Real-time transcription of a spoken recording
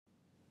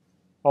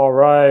All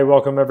right,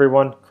 welcome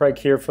everyone. Craig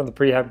here from the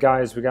Prehab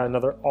Guys. We got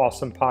another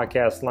awesome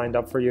podcast lined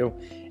up for you.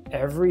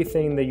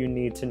 Everything that you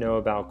need to know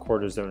about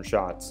cortisone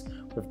shots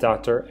with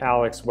Dr.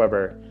 Alex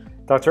Weber.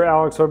 Dr.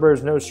 Alex Weber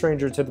is no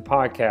stranger to the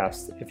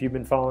podcast. If you've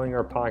been following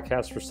our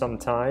podcast for some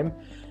time,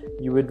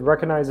 you would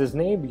recognize his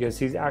name because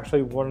he's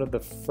actually one of the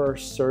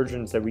first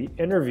surgeons that we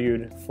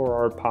interviewed for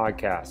our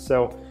podcast.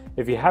 So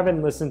if you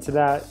haven't listened to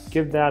that,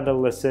 give that a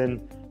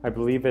listen. I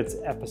believe it's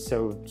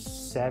episode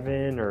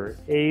 7 or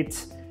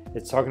 8.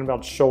 It's talking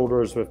about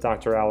shoulders with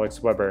Dr.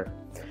 Alex Weber.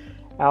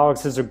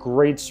 Alex is a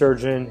great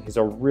surgeon. He's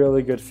a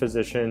really good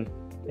physician.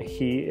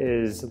 He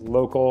is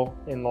local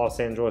in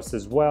Los Angeles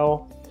as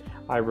well.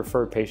 I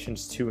refer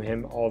patients to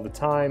him all the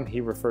time.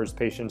 He refers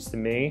patients to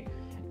me,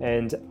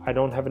 and I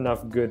don't have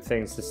enough good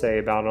things to say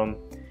about him.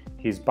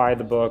 He's by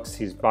the books,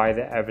 he's by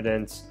the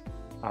evidence,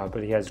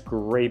 but he has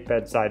great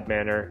bedside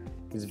manner.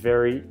 He's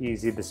very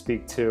easy to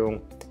speak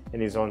to,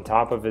 and he's on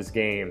top of his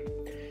game.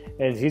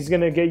 And he's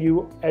going to get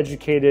you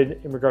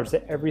educated in regards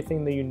to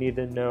everything that you need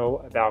to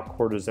know about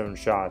cortisone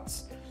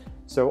shots.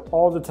 So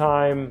all the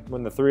time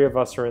when the three of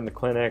us are in the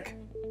clinic,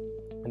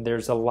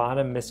 there's a lot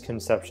of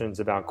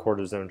misconceptions about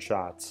cortisone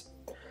shots.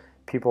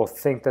 People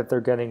think that they're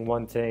getting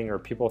one thing, or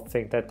people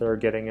think that they're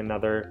getting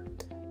another.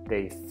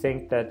 They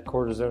think that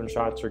cortisone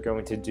shots are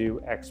going to do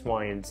X,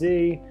 Y, and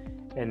Z,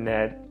 and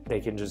that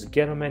they can just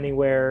get them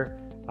anywhere.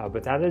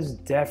 But that is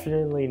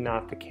definitely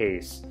not the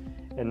case.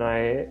 And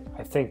I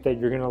think that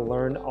you're going to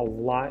learn a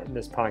lot in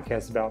this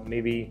podcast about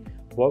maybe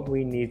what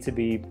we need to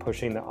be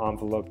pushing the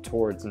envelope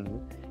towards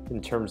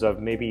in terms of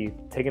maybe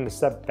taking a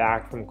step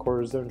back from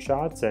cortisone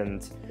shots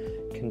and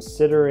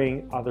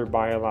considering other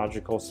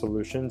biological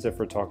solutions if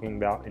we're talking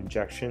about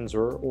injections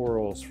or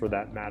orals for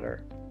that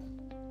matter.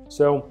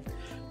 So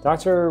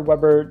Dr.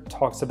 Weber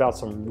talks about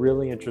some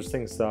really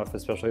interesting stuff,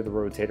 especially the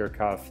rotator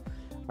cuff.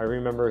 I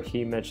remember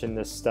he mentioned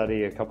this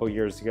study a couple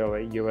years ago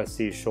at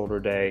USC Shoulder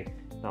Day.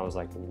 And I was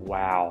like,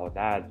 wow,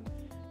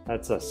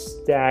 that's a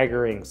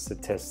staggering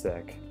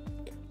statistic.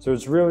 So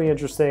it's really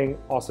interesting.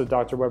 Also,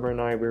 Dr. Weber and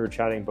I, we were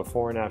chatting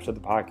before and after the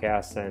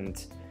podcast.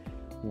 And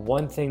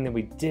one thing that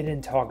we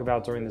didn't talk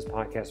about during this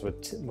podcast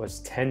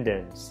was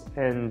tendons.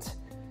 And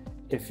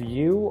if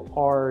you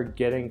are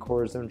getting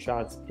cortisone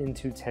shots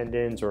into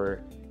tendons,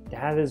 or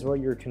that is what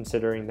you're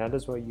considering, that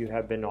is what you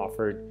have been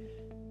offered,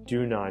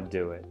 do not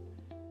do it.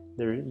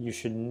 You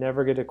should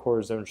never get a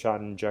cortisone shot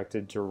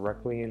injected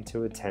directly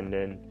into a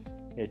tendon.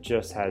 It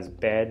just has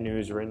bad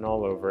news written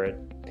all over it.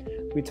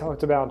 We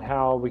talked about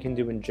how we can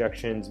do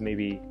injections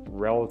maybe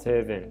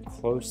relative and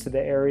close to the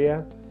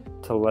area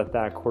to let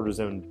that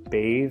cortisone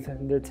bathe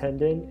the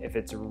tendon if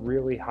it's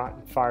really hot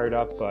and fired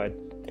up, but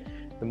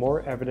the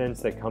more evidence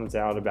that comes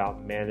out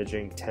about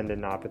managing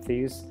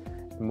tendinopathies,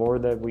 the more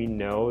that we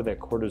know that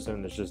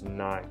cortisone is just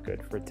not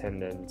good for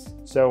tendons.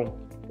 So,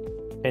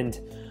 and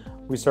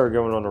we started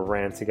going on a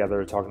rant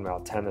together talking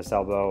about tennis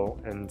elbow,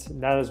 and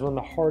that is one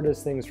of the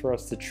hardest things for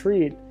us to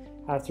treat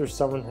after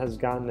someone has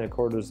gotten a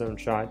cortisone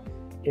shot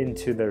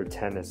into their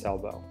tennis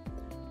elbow.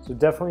 So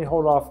definitely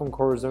hold off on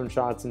cortisone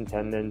shots and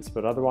tendons,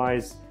 but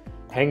otherwise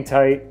hang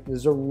tight. This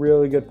is a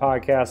really good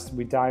podcast.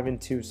 We dive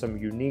into some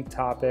unique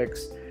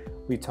topics.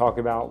 We talk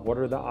about what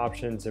are the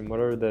options and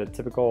what are the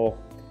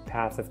typical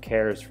path of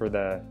cares for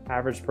the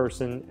average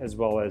person as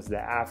well as the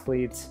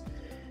athletes.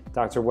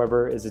 Dr.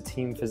 Weber is a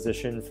team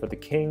physician for the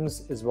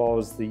Kings as well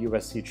as the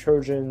USC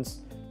Trojans.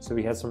 So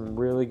he has some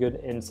really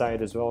good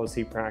insight as well as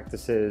he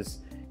practices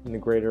in the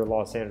greater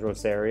Los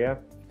Angeles area,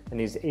 and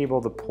he's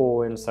able to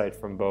pull insight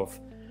from both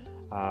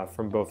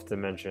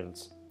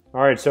dimensions.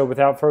 All right, so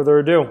without further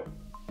ado,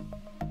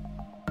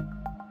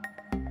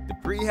 the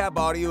Prehab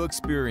audio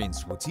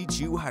experience will teach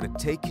you how to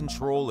take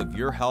control of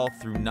your health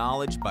through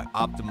knowledge by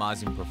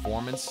optimizing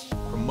performance,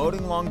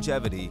 promoting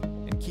longevity,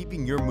 and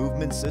keeping your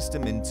movement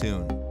system in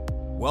tune.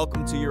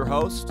 Welcome to your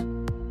host,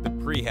 the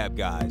Prehab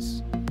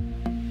Guys.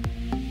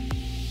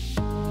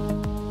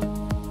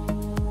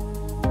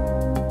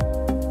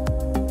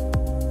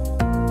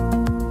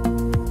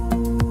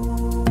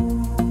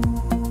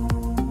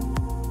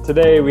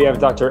 today we have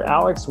Dr.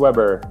 Alex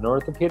Weber, an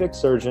orthopedic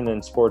surgeon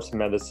and sports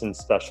medicine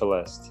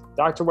specialist.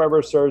 Dr.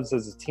 Weber serves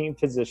as a team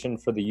physician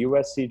for the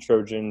USC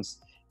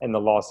Trojans and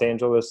the Los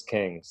Angeles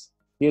Kings.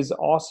 He is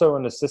also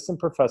an assistant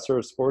professor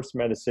of sports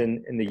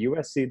medicine in the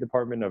USC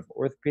Department of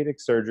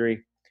Orthopedic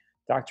Surgery.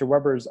 Dr.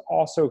 Weber is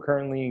also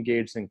currently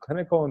engaged in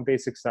clinical and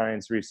basic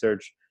science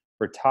research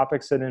for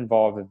topics that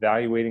involve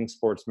evaluating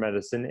sports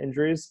medicine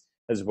injuries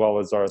as well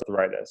as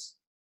arthritis.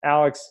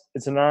 Alex,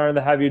 it's an honor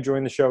to have you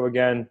join the show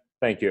again.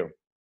 Thank you.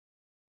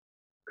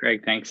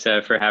 Craig, thanks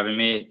for having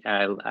me.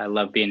 I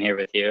love being here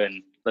with you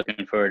and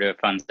looking forward to a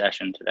fun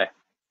session today.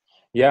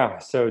 Yeah,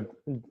 so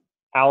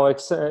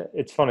Alex,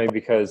 it's funny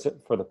because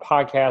for the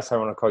podcast, I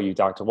want to call you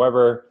Dr.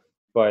 Weber,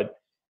 but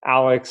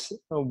Alex,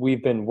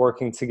 we've been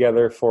working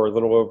together for a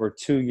little over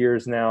 2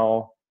 years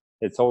now.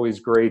 It's always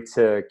great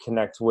to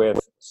connect with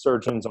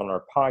surgeons on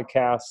our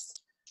podcast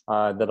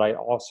that I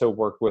also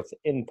work with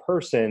in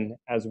person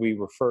as we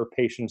refer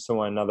patients to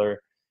one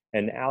another.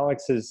 And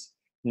Alex is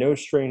no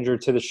stranger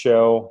to the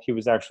show. He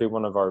was actually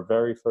one of our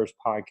very first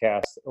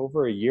podcasts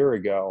over a year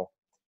ago.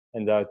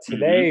 And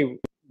today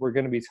we're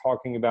going to be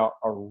talking about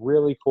a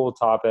really cool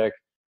topic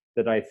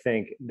that I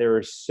think there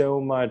is so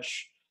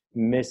much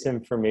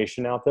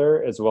misinformation out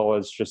there, as well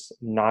as just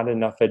not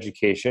enough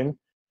education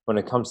when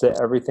it comes to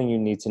everything you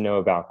need to know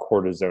about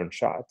cortisone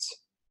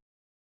shots.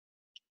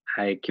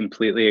 I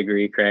completely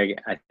agree, Craig.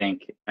 I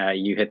think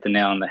you hit the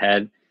nail on the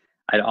head.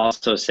 I'd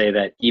also say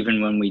that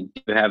even when we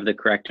do have the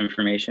correct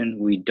information,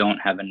 we don't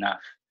have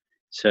enough.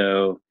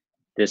 So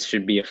this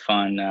should be a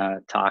fun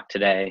talk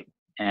today,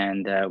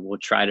 and we'll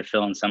try to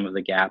fill in some of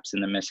the gaps in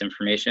the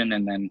misinformation,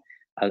 and then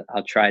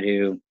I'll try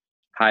to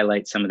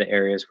highlight some of the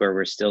areas where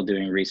we're still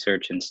doing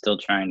research and still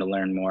trying to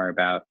learn more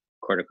about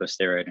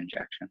corticosteroid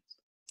injections.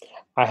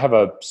 I have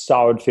a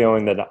solid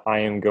feeling that I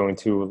am going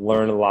to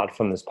learn a lot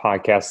from this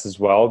podcast as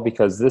well,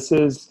 because this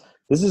is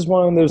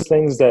one of those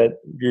things that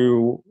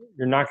you're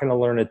not going to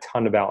learn a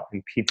ton about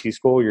in PT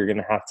school. You're going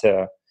to have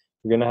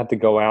to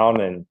go out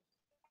and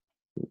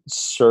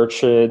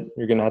search it.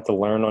 You're going to have to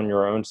learn on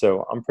your own.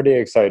 So I'm pretty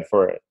excited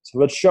for it. So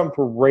let's jump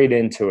right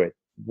into it.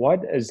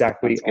 What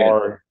exactly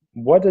are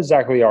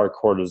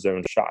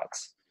cortisone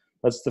shots?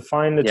 Let's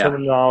define the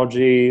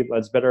terminology.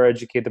 Let's better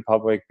educate the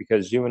public,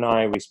 because you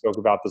and we spoke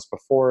about this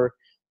before.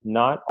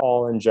 Not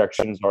all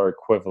injections are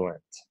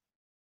equivalent.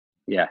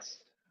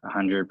 Yes,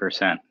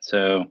 100%.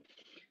 So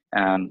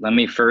let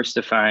me first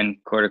define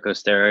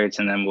corticosteroids,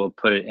 and then we'll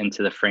put it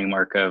into the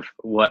framework of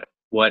what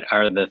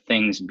are the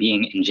things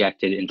being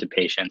injected into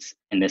patients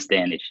in this day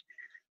and age.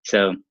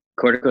 So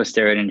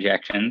corticosteroid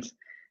injections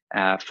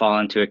fall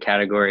into a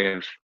category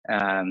of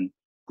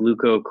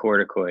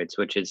glucocorticoids,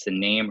 which is the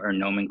name or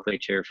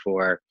nomenclature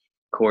for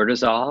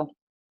cortisol,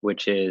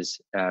 which is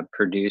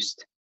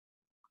produced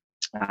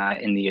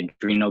in the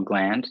adrenal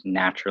gland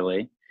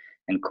naturally.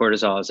 And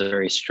cortisol is a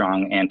very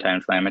strong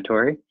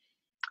anti-inflammatory.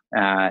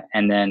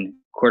 And then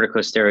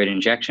corticosteroid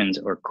injections,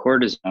 or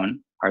cortisone,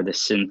 are the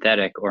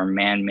synthetic or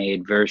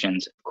man-made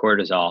versions of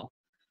cortisol,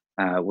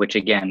 which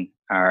again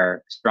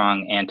are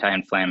strong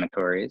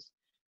anti-inflammatories.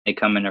 They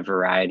come in a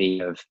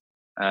variety of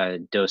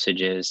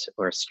dosages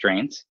or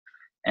strengths,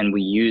 and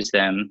we use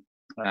them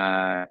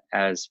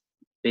as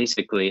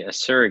basically a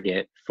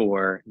surrogate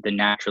for the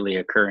naturally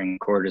occurring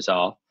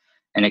cortisol,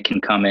 and it can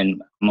come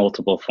in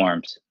multiple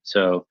forms.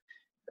 So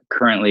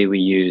currently we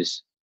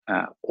use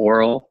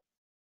oral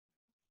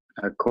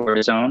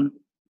cortisone,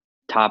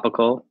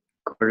 topical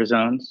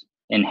cortisones,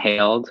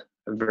 inhaled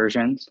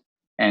versions,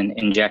 and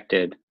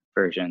injected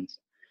versions.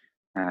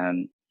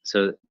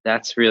 So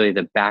that's really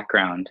the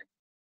background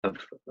of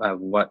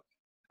what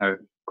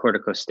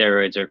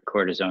corticosteroids or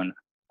cortisone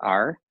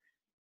are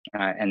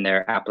and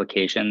their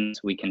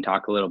applications. We can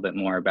talk a little bit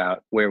more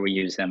about where we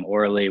use them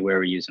orally, where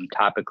we use them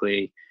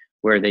topically,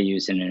 where they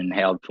use in an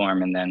inhaled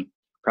form, and then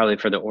probably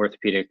for the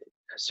orthopedic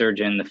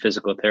surgeon, the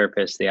physical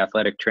therapist, the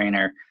athletic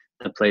trainer,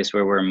 the place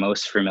where we're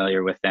most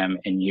familiar with them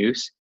in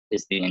use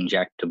is the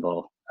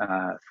injectable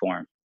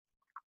form.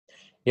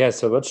 Yeah,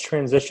 so let's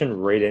transition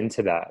right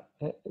into that.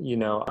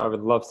 I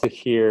would love to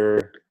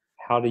hear,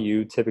 how do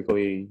you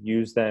typically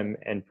use them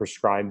and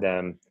prescribe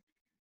them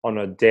on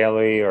a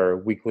daily or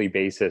weekly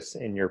basis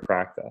in your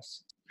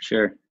practice?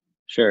 Sure.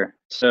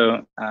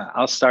 So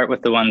I'll start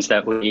with the ones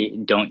that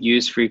we don't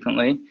use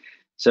frequently.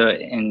 So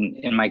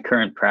in my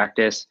current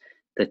practice,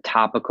 the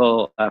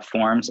topical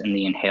forms and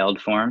the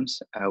inhaled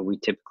forms we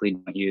typically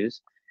don't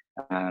use.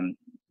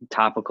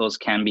 Topicals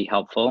can be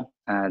helpful.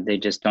 They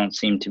just don't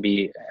seem to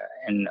be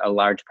in a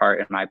large part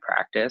in my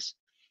practice.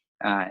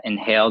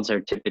 Inhaleds are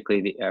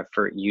typically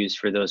used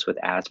for those with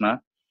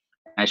asthma.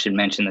 I should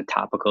mention the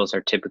topicals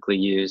are typically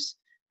used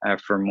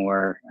for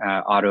more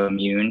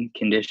autoimmune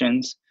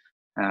conditions,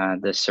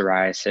 the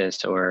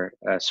psoriasis or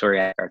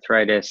psoriatic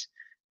arthritis,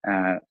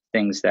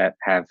 things that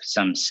have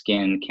some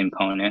skin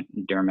component,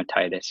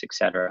 dermatitis,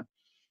 etc.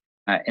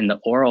 In the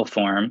oral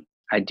form,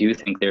 I do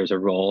think there's a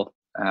role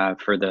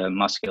for the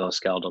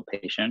musculoskeletal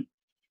patient.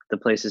 The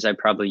places I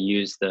probably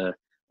use the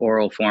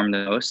oral form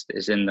the most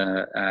is in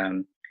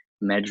the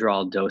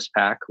Medrol dose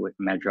pack, with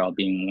Medrol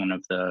being one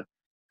of the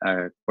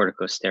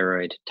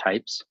corticosteroid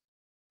types.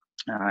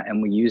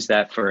 And we use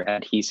that for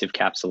adhesive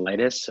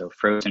capsulitis, so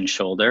frozen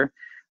shoulder.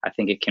 I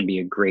think it can be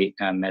a great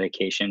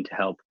medication to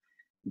help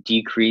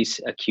decrease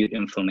acute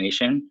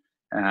inflammation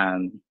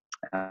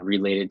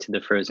related to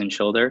the frozen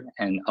shoulder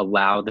and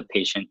allow the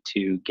patient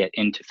to get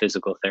into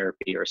physical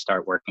therapy or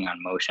start working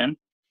on motion.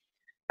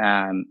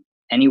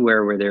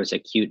 Anywhere where there's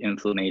acute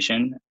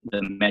inflammation,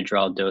 the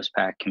Medrol dose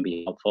pack can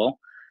be helpful.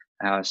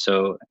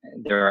 So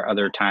there are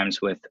other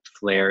times with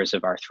flares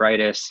of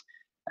arthritis,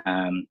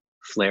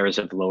 flares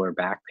of lower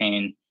back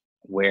pain,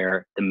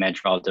 where the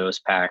Medrol dose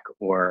pack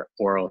or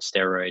oral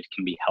steroid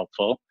can be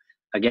helpful.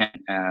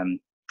 Again,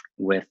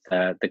 with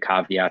the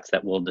caveats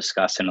that we'll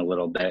discuss in a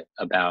little bit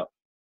about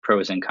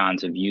pros and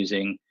cons of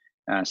using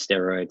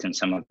steroids and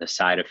some of the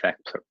side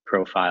effect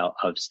profile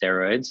of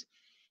steroids.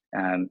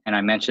 And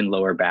I mentioned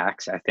lower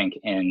backs. I think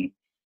in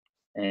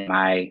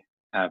my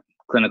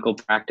clinical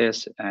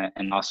practice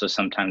and also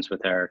sometimes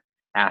with our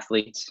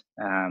athletes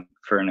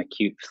for an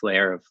acute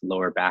flare of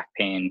lower back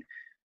pain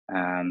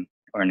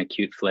or an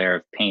acute flare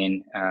of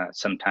pain.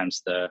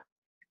 Sometimes the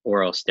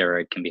oral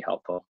steroid can be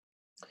helpful.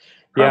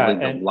 Yeah.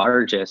 Probably the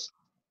largest.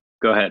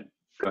 Go ahead.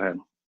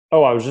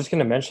 Oh, I was just going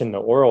to mention the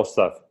oral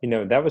stuff.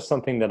 That was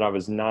something that I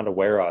was not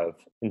aware of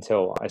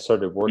until I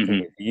started working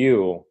Mm-hmm. with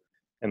you.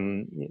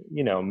 And,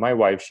 my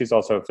wife, she's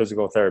also a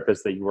physical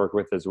therapist that you work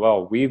with as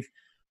well. We've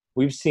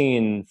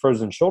seen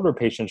frozen shoulder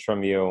patients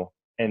from you,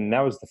 and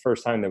that was the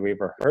first time that we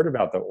ever heard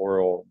about the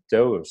oral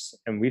dose.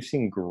 And we've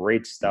seen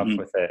great stuff Mm-hmm.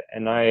 with it.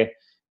 And I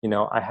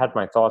had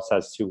my thoughts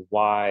as to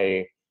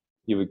why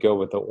you would go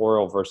with the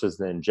oral versus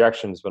the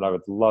injections, but I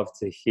would love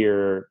to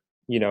hear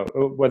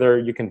whether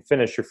you can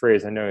finish your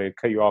phrase. I know I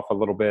cut you off a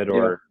little bit, Yeah.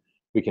 or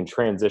we can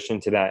transition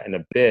to that in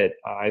a bit.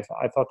 I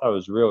thought that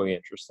was really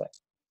interesting.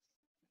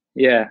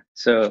 Yeah.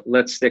 So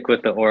let's stick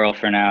with the oral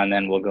for now, and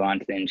then we'll go on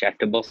to the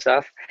injectable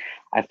stuff.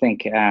 I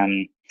think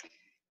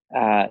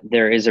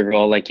there is a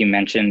role, like you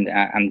mentioned.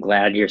 I'm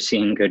glad you're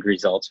seeing good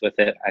results with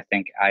it. I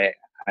think I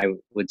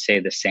would say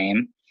the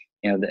same.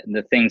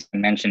 The things I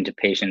mentioned to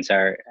patients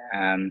are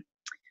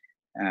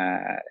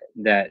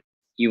that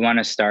you want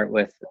to start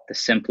with the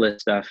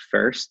simplest stuff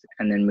first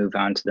and then move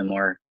on to the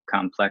more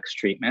complex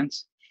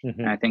treatments.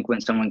 Mm-hmm. And I think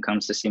when someone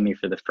comes to see me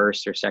for the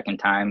first or second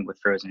time with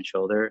frozen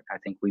shoulder, I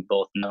think we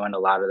both know, and a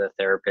lot of the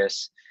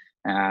therapists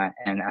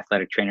and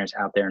athletic trainers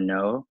out there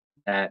know,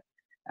 that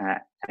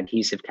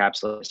adhesive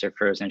capsulitis or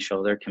frozen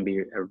shoulder can be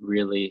a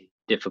really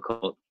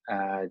difficult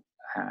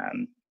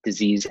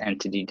disease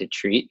entity to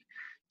treat.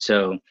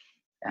 So,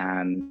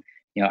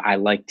 I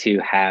like to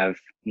have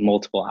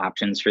multiple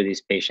options for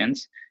these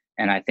patients.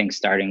 And I think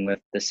starting with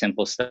the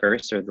simple stuff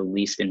first, or the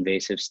least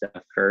invasive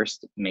stuff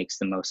first, makes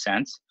the most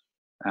sense.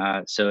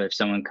 So if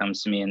someone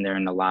comes to me and they're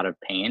in a lot of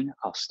pain,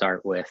 I'll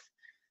start with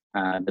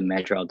the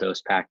Medrol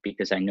dose pack,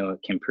 because I know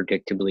it can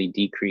predictably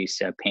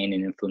decrease pain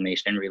and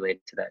inflammation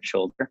related to that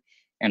shoulder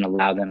and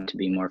allow them to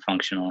be more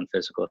functional in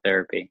physical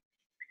therapy.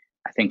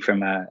 I think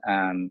from a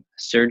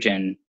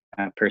surgeon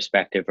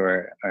perspective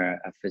or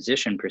a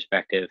physician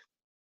perspective,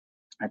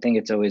 I think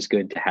it's always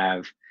good to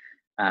have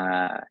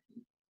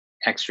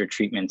extra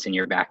treatments in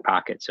your back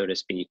pocket, so to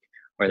speak,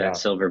 or that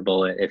silver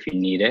bullet if you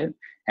need it.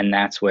 And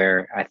that's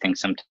where I think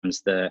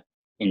sometimes the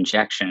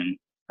injection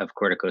of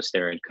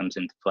corticosteroid comes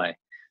into play.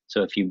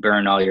 So if you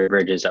burn all your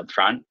bridges up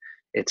front,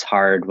 it's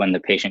hard when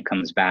the patient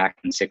comes back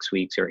in 6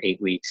 weeks or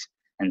 8 weeks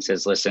and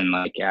says, listen,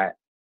 like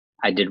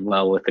I did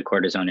well with the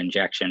cortisone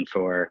injection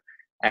for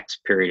X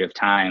period of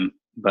time,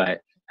 but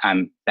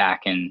I'm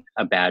back in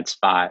a bad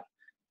spot.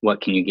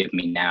 What can you give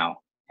me now?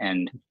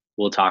 And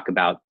we'll talk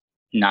about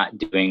not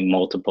doing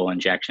multiple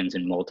injections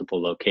in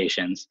multiple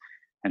locations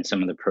and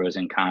some of the pros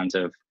and cons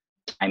of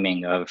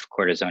timing of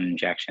cortisone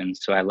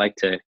injections. So I like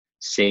to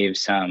save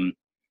some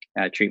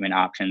treatment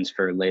options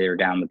for later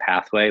down the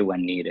pathway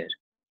when needed.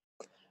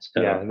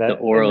 So the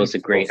oral is a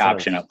great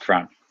option up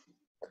front.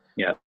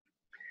 Yeah.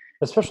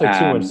 Especially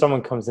too, when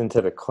someone comes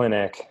into the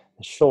clinic,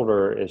 the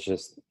shoulder is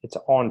just, it's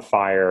on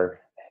fire.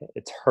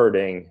 It's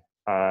hurting.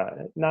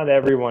 Not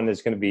everyone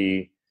is going to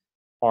be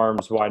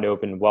arms wide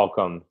open,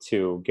 welcome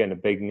to getting a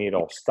big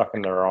needle stuck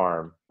in their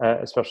arm,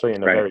 especially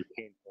in a very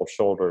painful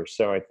shoulder.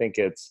 So I think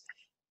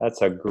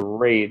that's a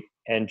great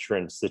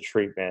entrance to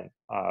treatment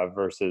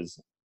versus,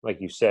 like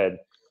you said,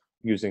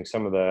 using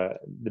some of the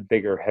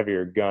bigger,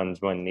 heavier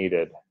guns when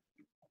needed.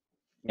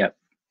 Yep.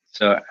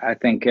 So I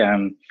think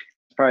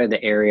probably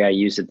the area I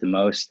use it the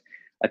most.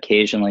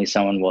 Occasionally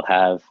someone will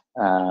have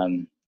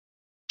an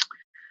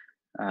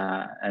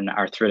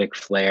arthritic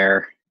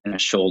flare in a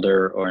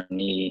shoulder or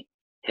knee,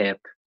 hip,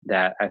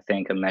 that I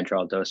think a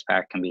Medrol dose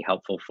pack can be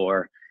helpful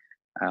for.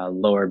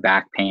 Lower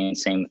back pain,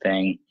 same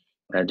thing.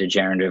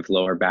 Degenerative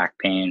lower back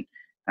pain,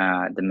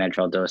 the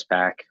Medrol dose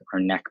pack, or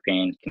neck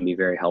pain can be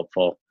very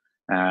helpful.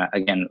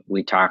 Again,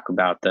 we talk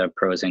about the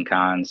pros and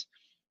cons.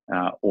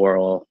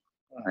 Oral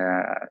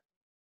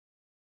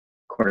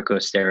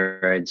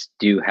corticosteroids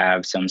do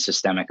have some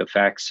systemic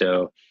effects.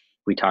 So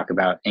we talk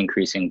about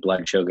increasing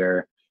blood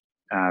sugar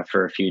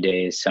for a few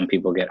days. Some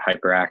people get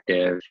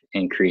hyperactive,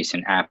 increase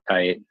in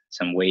appetite,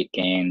 some weight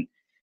gain.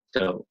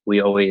 So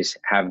we always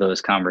have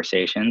those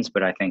conversations,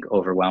 but I think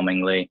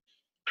overwhelmingly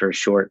for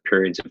short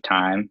periods of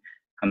time,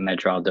 a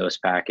Medrol dose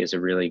pack is a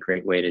really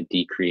great way to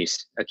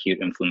decrease acute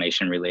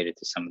inflammation related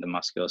to some of the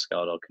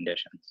musculoskeletal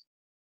conditions.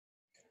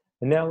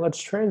 And now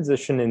let's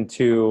transition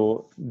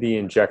into the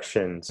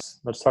injections.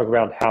 Let's talk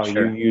about how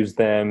you use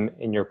them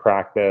in your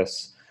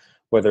practice,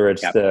 whether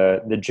it's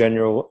the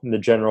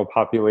general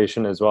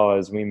population, as well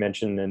as we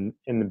mentioned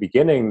in the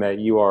beginning that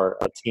you are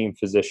a team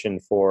physician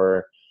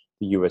for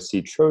the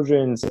USC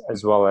Trojans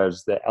as well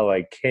as the LA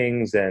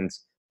Kings. And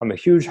I'm a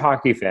huge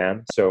hockey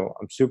fan, so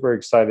I'm super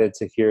excited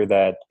to hear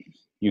that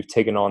you've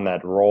taken on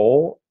that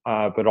role.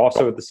 But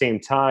also at the same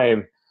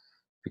time,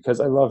 because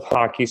I love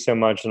hockey so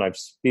much, and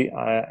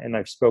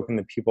I've spoken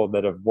to people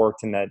that have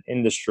worked in that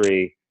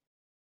industry,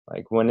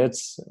 like when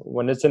it's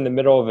in the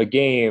middle of a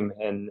game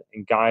and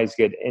guys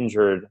get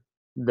injured,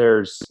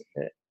 there's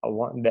a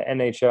lot, the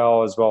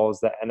NHL as well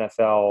as the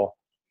NFL,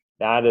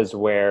 that is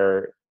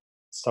where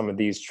some of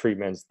these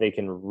treatments, they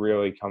can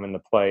really come into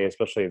play,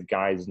 especially if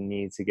guys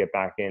need to get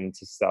back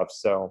into stuff.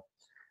 So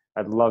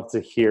I'd love to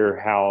hear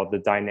how the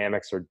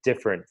dynamics are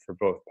different for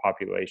both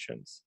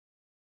populations.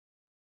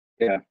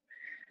 Yeah.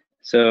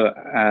 So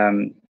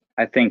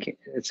I think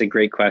it's a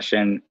great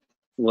question.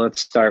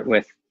 Let's start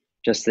with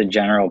just the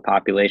general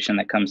population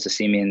that comes to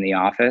see me in the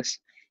office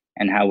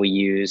and how we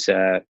use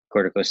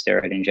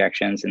corticosteroid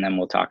injections, and then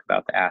we'll talk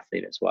about the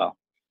athlete as well.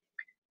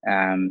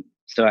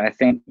 So I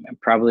think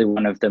probably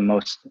one of the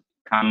most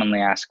commonly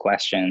asked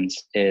questions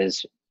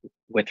is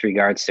with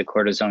regards to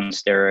cortisone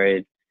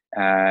steroid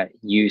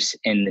use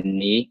in the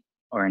knee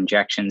or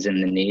injections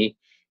in the knee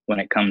when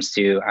it comes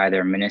to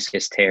either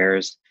meniscus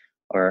tears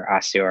or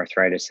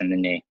osteoarthritis in the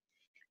knee.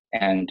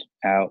 And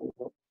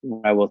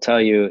what I will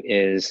tell you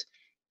is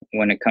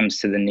when it comes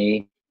to the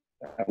knee,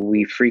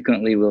 we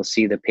frequently will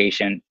see the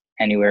patient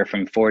anywhere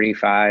from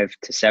 45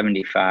 to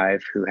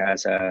 75 who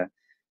has a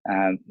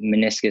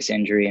meniscus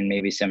injury and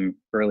maybe some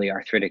early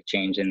arthritic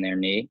change in their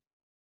knee.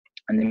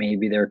 And then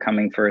maybe they're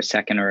coming for a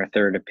second or a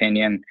third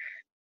opinion.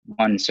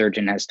 One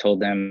surgeon has told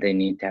them they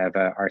need to have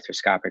an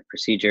arthroscopic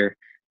procedure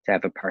to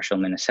have a partial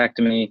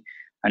meniscectomy.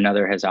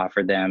 Another has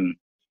offered them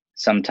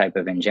some type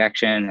of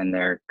injection, and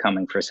they're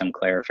coming for some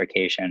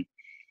clarification.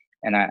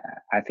 And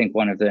I think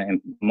one of the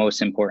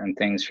most important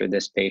things for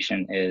this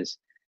patient is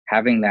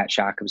having that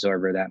shock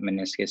absorber, that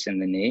meniscus in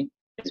the knee,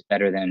 is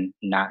better than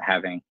not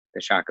having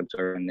the shock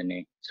absorber in the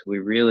knee. So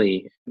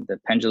the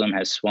pendulum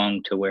has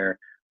swung to where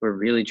we're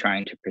really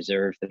trying to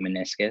preserve the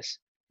meniscus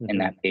in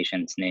that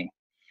patient's knee.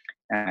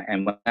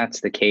 And when that's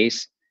the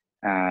case,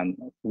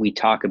 we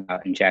talk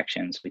about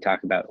injections. We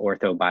talk about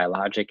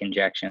orthobiologic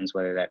injections,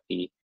 whether that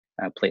be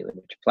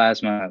platelet-rich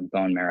plasma,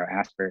 bone marrow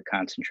aspirate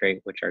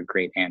concentrate, which are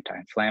great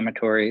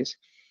anti-inflammatories.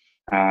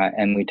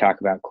 And we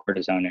talk about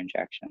cortisone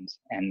injections.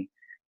 And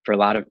for a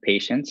lot of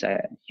patients,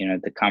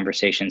 the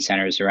conversation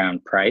centers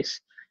around price,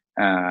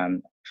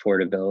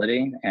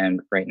 affordability.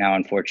 And right now,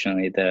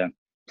 unfortunately, the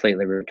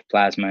platelet-rich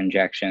plasma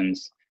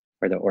injections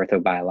or the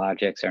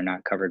orthobiologics are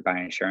not covered by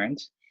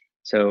insurance.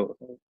 So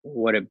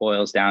what it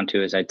boils down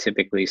to is I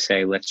typically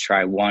say, let's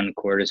try one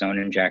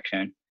cortisone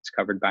injection. It's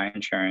covered by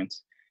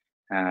insurance.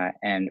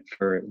 And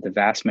for the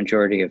vast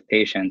majority of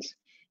patients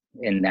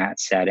in that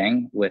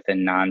setting with a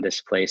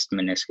non-displaced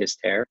meniscus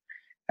tear,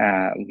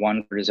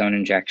 one cortisone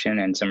injection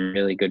and some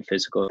really good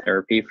physical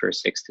therapy for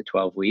 6 to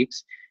 12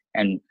 weeks.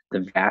 And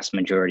the vast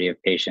majority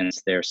of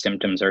patients, their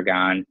symptoms are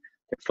gone,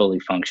 they're fully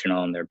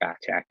functional, and they're back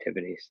to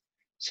activities.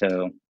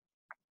 So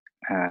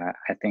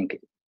I think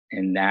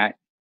in that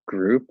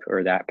group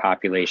or that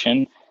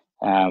population,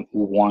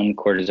 one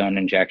cortisone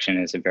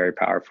injection is a very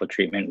powerful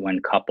treatment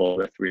when coupled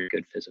with really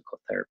good physical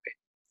therapy.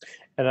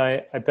 And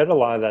I bet a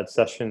lot of that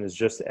session is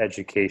just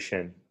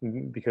education,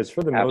 because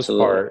for the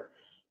Absolutely. most part,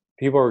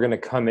 people are going to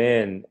come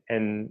in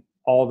and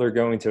all they're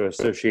going to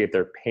associate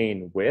their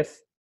pain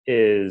with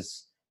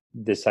is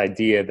this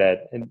idea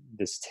that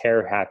this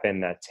tear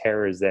happened, that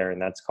tear is there,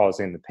 and that's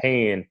causing the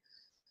pain.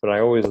 But I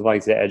always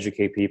like to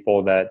educate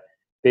people that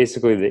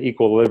basically the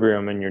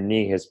equilibrium in your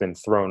knee has been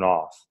thrown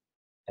off.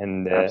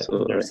 And there's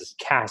this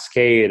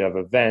cascade of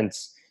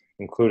events,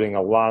 including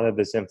a lot of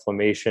this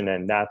inflammation,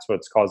 and that's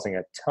what's causing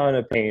a ton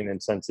of pain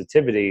and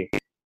sensitivity.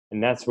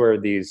 And that's where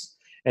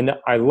and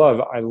I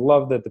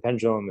love that the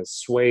pendulum is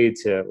swayed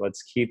to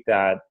let's keep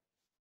that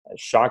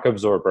shock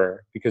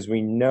absorber, because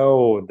we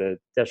know the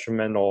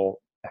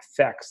detrimental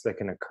effects that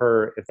can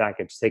occur if that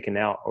gets taken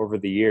out over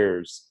the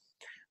years.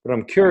 But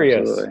I'm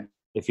curious,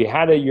 if you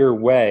had it your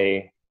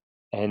way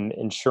and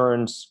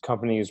insurance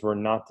companies were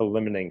not the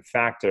limiting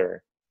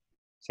factor,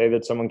 say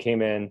that someone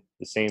came in,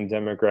 the same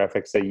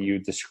demographics that you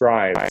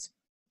described,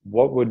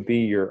 what would be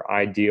your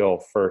ideal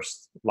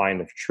first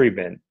line of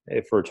treatment?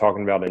 If we're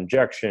talking about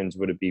injections,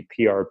 would it be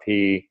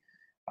PRP?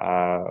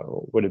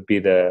 Would it be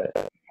the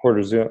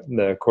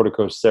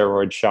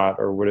corticosteroid shot,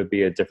 or would it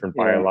be a different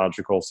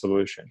biological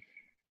solution?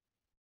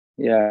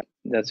 Yeah,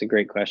 that's a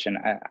great question.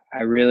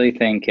 I really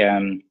think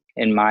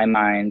in my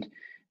mind,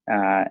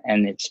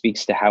 and it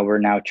speaks to how we're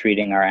now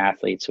treating our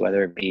athletes,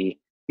 whether it be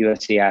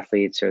USC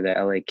athletes or the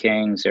LA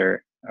Kings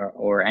or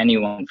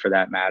anyone for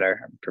that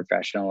matter,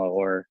 professional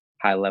or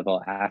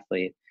high-level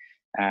athlete,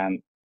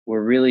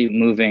 we're really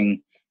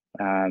moving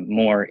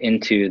more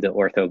into the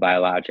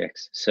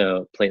orthobiologics.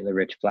 So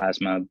platelet-rich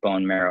plasma,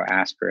 bone marrow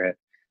aspirate,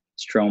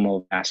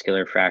 stromal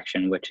vascular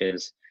fraction, which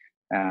is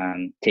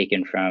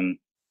taken from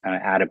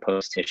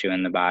adipose tissue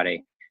in the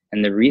body.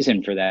 And the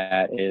reason for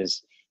that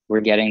is we're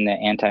getting the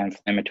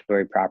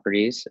anti-inflammatory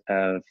properties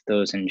of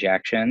those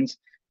injections,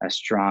 a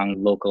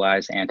strong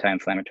localized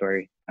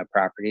anti-inflammatory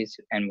properties,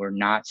 and we're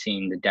not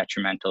seeing the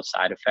detrimental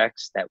side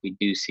effects that we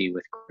do see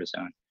with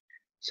cortisone.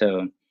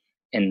 So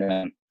in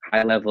the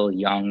high-level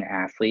young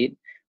athlete,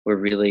 we're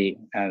really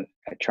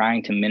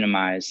trying to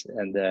minimize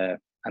the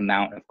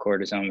amount of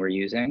cortisone we're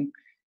using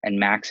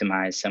and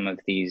maximize some of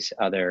these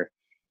other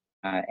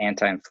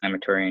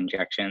anti-inflammatory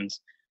injections,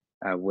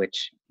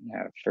 which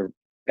for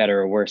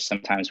better or worse,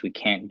 sometimes we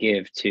can't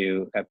give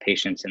to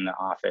patients in the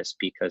office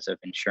because of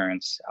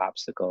insurance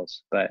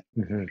obstacles. But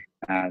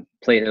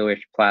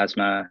platelet-rich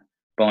plasma,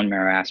 bone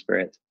marrow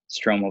aspirate,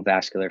 stromal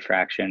vascular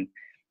fraction,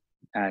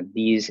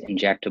 these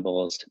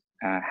injectables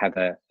have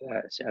a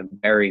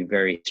very,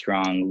 very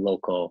strong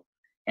local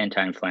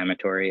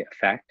anti-inflammatory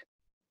effect.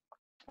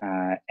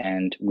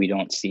 And we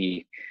don't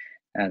see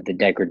the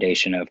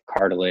degradation of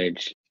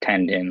cartilage,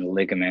 tendon,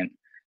 ligament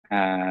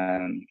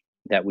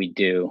that we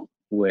do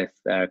with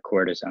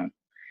cortisone.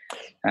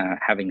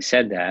 Having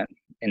said that,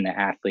 in the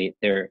athlete,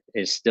 there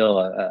is still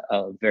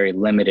a very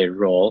limited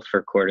role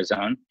for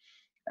cortisone.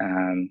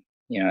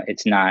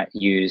 It's not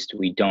used.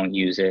 We don't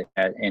use it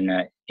in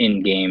an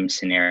in-game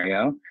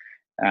scenario.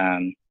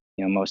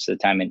 Most of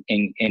the time in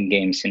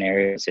in-game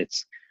scenarios,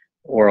 it's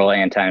oral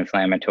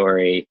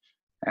anti-inflammatory,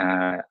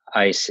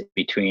 ice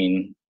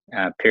between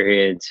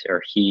periods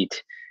or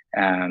heat,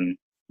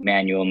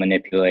 manual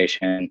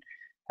manipulation,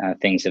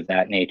 things of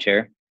that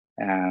nature.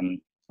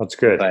 That's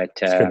good. But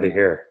it's good to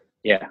hear.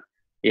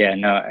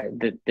 No,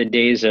 the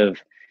days of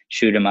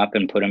shoot them up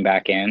and put them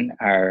back in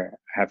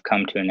have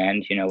come to an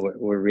end.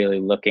 We're really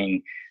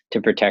looking to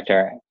protect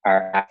our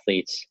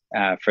athletes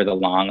for the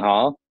long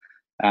haul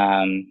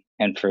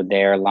and for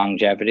their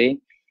longevity.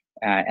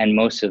 And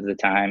most of the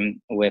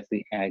time with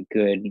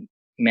good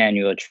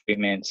manual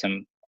treatment,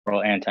 some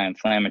oral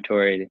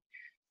anti-inflammatory,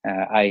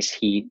 ice,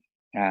 heat,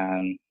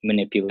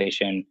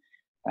 manipulation,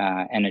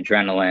 and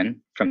adrenaline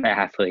from the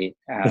athlete.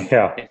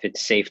 If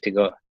it's safe to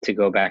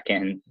go back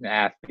in, the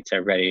athletes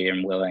are ready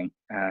and willing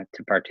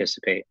to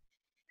participate.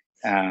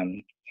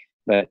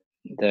 But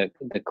the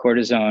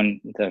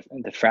cortisone,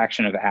 the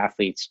fraction of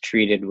athletes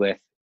treated with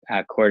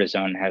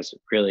cortisone has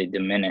really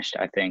diminished,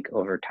 I think,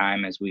 over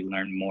time as we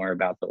learn more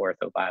about the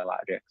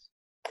orthobiologics.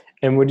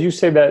 And would you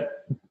say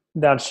that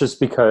that's just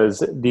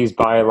because these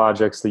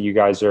biologics that you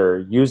guys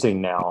are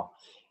using now,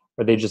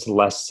 are they just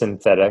less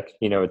synthetic?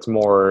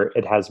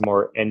 It has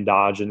more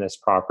endogenous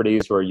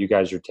properties where you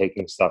guys are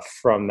taking stuff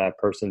from that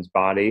person's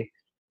body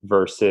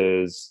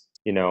versus,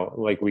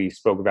 like we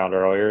spoke about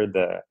earlier,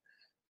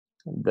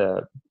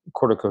 the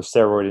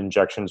corticosteroid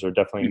injections are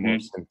definitely more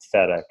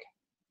synthetic.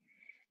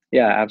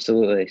 Yeah,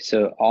 absolutely.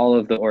 So all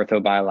of the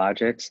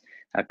orthobiologics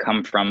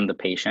come from the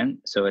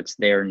patient. So it's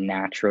their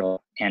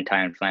natural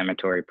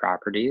anti-inflammatory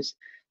properties.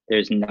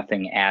 There's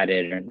nothing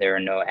added, or there are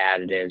no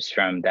additives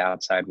from the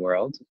outside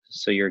world.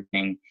 So you're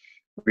getting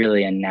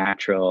really a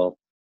natural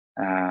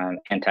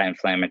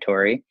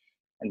anti-inflammatory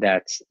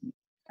that's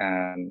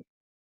taken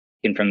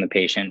from the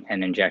patient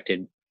and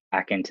injected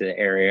back into the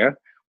area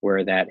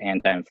where that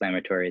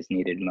anti-inflammatory is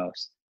needed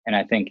most. And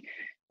I think,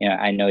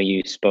 I know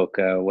you spoke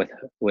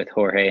with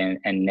Jorge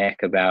and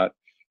Nick about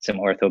some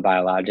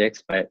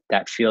orthobiologics, but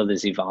that field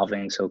is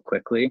evolving so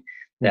quickly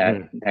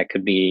that that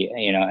could be,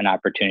 an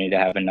opportunity to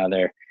have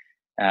another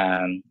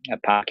a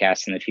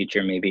podcast in the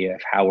future, maybe,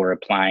 of how we're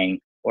applying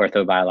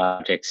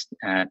orthobiologics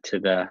to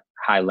the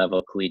high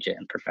level collegiate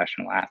and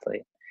professional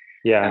athlete.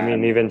 Yeah,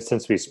 even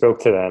since we spoke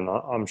to them,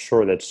 I'm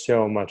sure that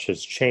so much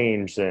has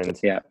changed, and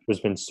there's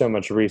been so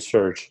much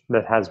research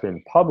that has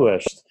been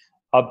published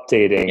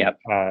updating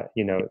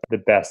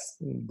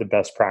the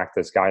best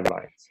practice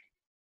guidelines.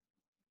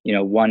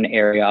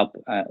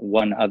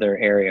 One other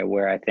area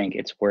where I think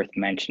it's worth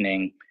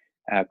mentioning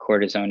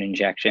cortisone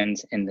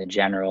injections in the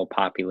general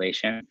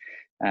population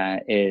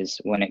is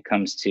when it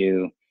comes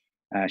to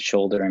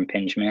shoulder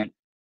impingement,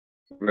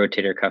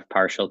 rotator cuff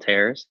partial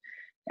tears,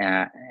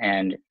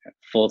 and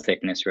full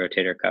thickness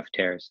rotator cuff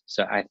tears.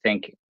 So I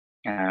think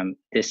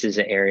this is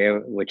an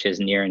area which is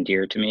near and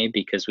dear to me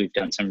because we've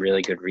done some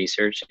really good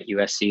research at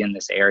USC in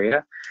this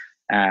area,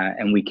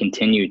 and we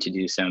continue to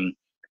do some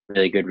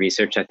really good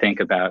research, I think,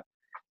 about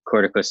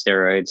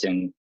corticosteroids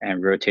and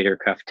rotator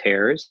cuff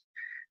tears.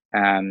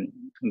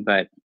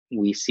 But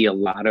we see a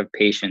lot of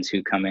patients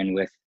who come in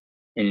with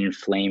an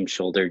inflamed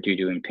shoulder due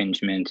to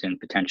impingement and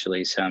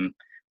potentially some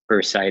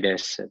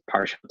bursitis,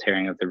 partial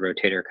tearing of the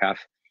rotator cuff.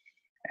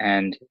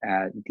 And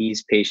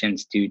these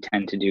patients do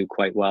tend to do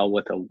quite well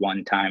with a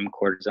one-time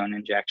cortisone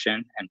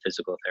injection and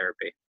physical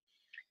therapy.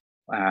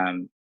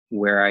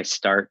 Where I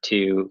start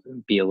to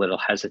be a little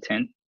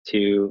hesitant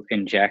to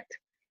inject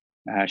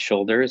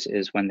shoulders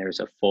is when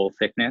there's a full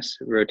thickness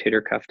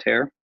rotator cuff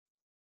tear.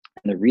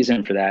 And the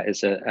reason for that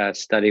is a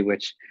study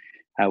which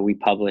we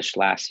published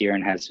last year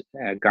and has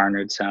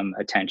garnered some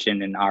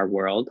attention in our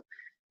world,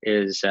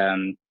 is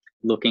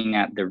looking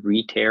at the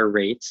re-tear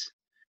rates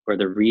or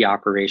the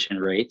reoperation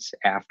rates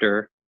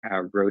after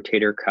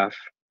rotator cuff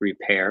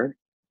repair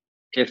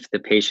if the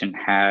patient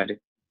had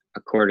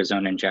a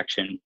cortisone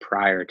injection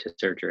prior to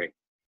surgery.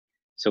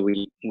 So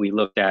we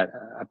looked at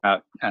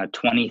about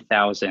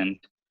 20,000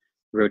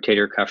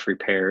 rotator cuff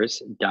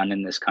repairs done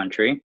in this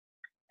country,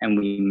 and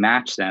we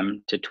matched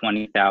them to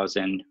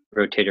 20,000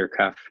 rotator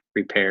cuff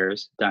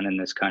repairs done in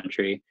this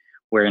country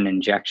where an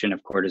injection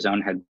of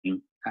cortisone had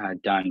been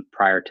done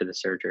prior to the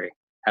surgery,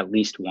 at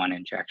least one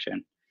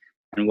injection.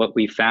 And what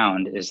we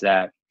found is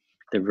that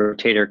the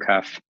rotator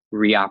cuff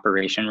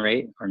reoperation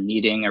rate, or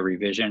needing a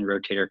revision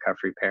rotator cuff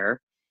repair,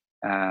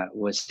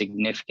 was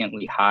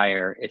significantly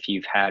higher if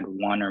you've had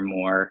one or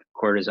more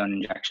cortisone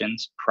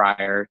injections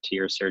prior to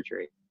your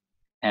surgery.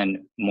 And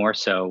more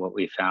so, what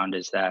we found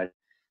is that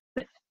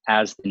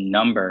as the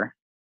number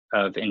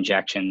of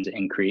injections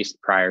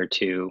increased prior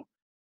to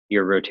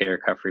your rotator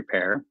cuff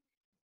repair,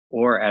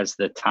 or as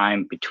the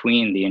time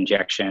between the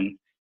injection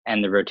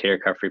and the rotator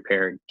cuff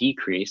repair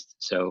decreased,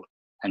 so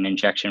an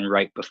injection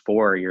right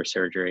before your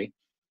surgery,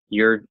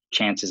 your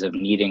chances of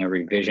needing a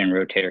revision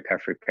rotator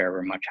cuff repair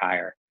were much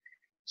higher.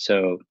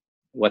 So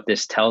what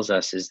this tells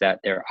us is that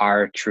there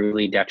are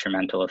truly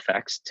detrimental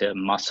effects to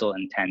muscle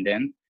and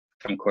tendon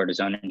from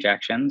cortisone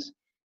injections.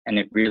 And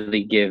it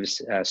really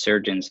gives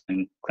surgeons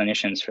and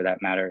clinicians, for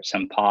that matter,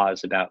 some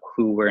pause about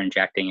who we're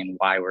injecting and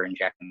why we're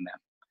injecting them.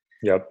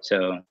 Yep.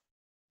 So,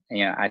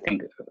 I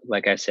think,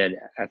 like I said,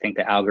 I think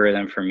the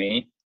algorithm for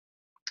me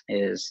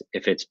is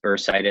if it's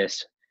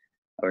bursitis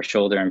or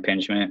shoulder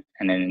impingement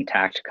and an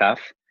intact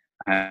cuff,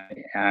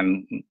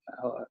 I'm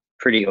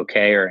pretty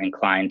okay or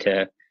inclined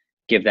to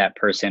give that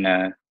person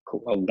a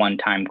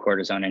one-time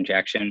cortisone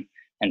injection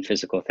and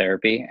physical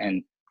therapy.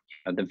 And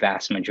the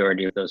vast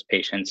majority of those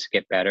patients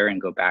get better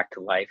and go back to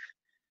life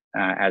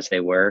as they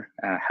were,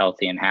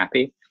 healthy and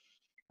happy.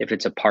 If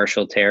it's a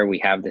partial tear, we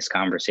have this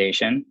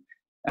conversation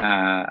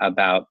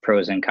about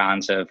pros and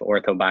cons of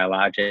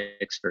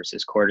orthobiologics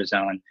versus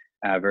cortisone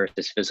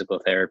versus physical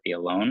therapy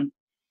alone.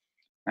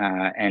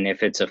 And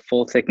if it's a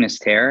full thickness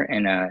tear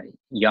in a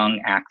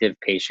young active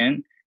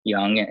patient,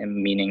 young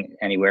meaning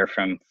anywhere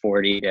from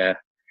 40 to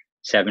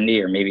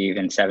 70 or maybe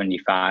even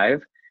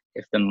 75,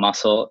 if the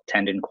muscle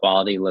tendon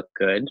quality look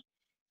good,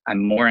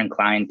 I'm more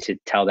inclined to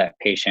tell that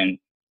patient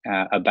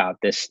about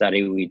this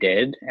study we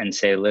did and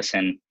say,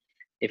 listen,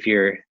 if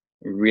you're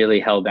really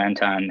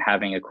hell-bent on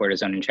having a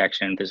cortisone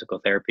injection and physical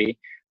therapy,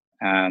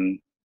 I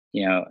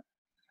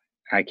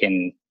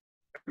can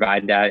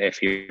provide that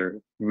if you're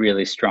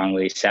really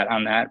strongly set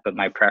on that. But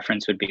my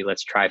preference would be,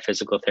 let's try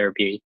physical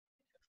therapy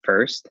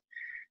first.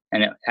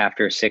 And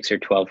after 6 or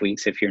 12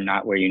 weeks, if you're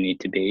not where you need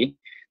to be,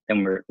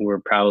 then we're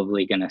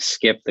probably going to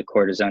skip the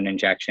cortisone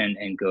injection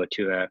and go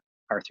to a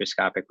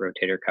arthroscopic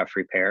rotator cuff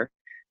repair,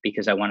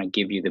 because I want to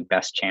give you the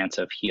best chance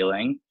of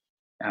healing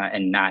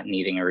and not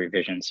needing a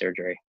revision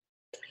surgery.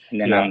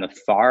 And then on the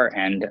far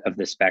end of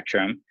the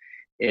spectrum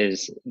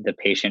is the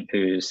patient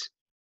who's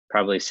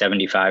probably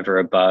 75 or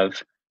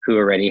above, who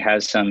already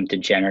has some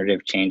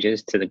degenerative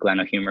changes to the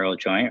glenohumeral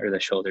joint or the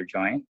shoulder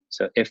joint.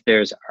 So if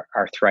there's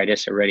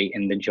arthritis already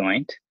in the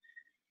joint,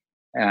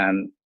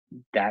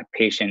 that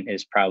patient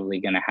is probably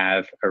going to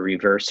have a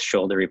reverse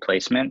shoulder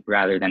replacement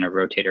rather than a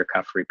rotator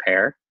cuff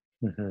repair.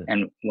 Mm-hmm.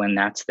 And when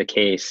that's the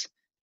case,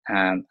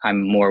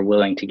 I'm more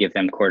willing to give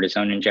them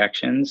cortisone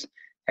injections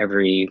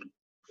every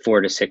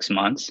 4 to 6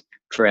 months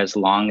for as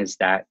long as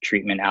that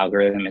treatment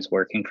algorithm is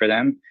working for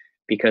them.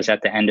 Because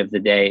at the end of the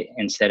day,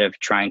 instead of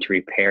trying to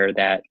repair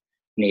that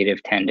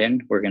native tendon,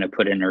 we're going to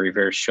put in a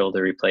reverse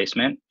shoulder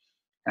replacement.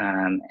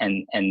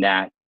 And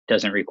that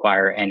doesn't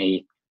require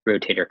any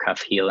rotator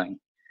cuff healing.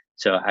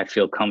 So I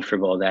feel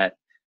comfortable that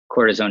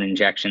cortisone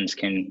injections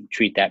can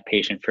treat that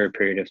patient for a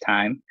period of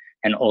time,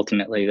 and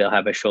ultimately they'll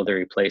have a shoulder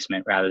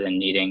replacement rather than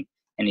needing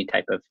any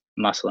type of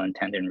muscle and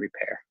tendon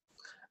repair.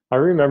 I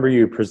remember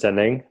you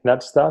presenting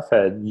that stuff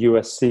at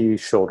USC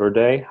Shoulder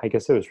Day. I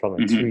guess it was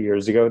probably 2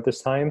 years ago at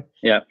this time.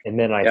 Yeah. And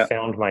then I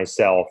found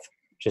myself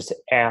just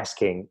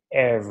asking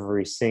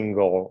every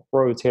single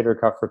rotator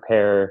cuff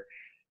repair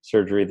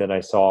surgery that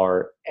I saw,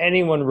 or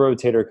anyone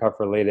rotator cuff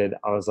related.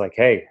 I was like,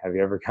 hey, have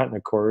you ever gotten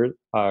a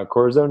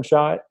cortisone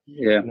shot?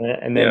 Yeah.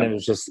 And then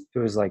it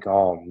was like,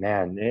 oh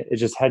man, it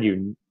just had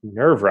you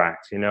nerve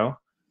wracked,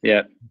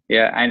 Yeah.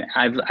 Yeah. And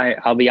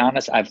I'll be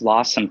honest, I've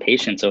lost some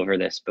patience over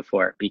this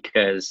before,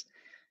 because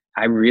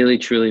I really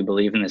truly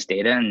believe in this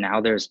data. And now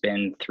there's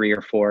been 3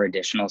 or 4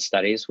 additional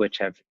studies which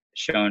have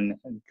shown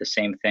the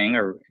same thing,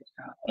 or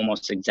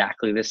almost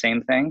exactly the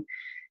same thing.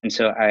 And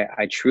so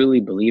I truly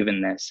believe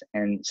in this.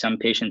 And some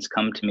patients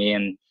come to me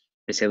and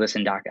they say,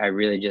 listen, doc, I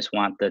really just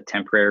want the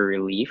temporary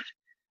relief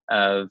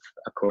of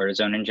a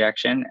cortisone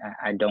injection.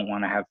 I don't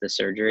want to have the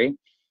surgery.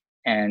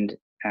 And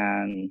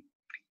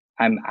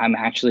I'm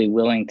actually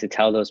willing to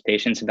tell those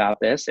patients about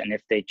this. And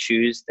if they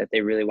choose that they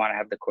really want to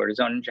have the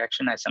cortisone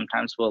injection, I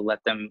sometimes will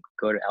let them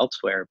go to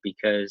elsewhere,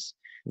 because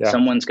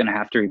someone's going to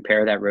have to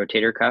repair that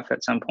rotator cuff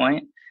at some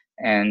point.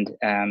 And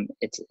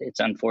it's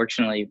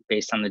unfortunately,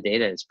 based on the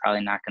data, it's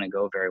probably not going to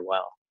go very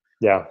well.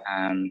 Yeah.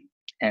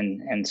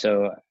 And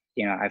so,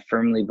 I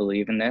firmly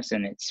believe in this,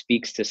 and it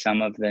speaks to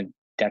some of the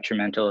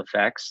detrimental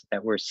effects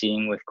that we're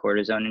seeing with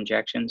cortisone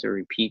injections or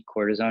repeat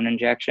cortisone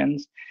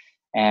injections.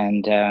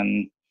 And,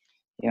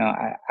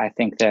 I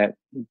think that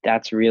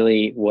that's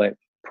really what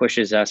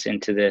pushes us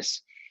into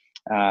this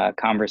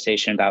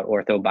conversation about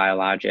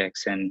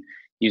orthobiologics and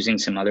using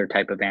some other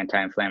type of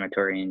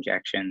anti-inflammatory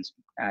injections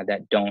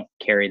that don't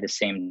carry the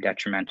same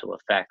detrimental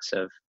effects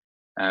of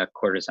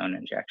cortisone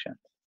injection.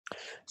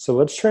 So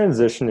let's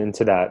transition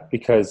into that,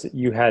 because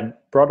you had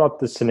brought up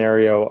the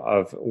scenario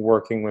of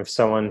working with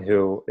someone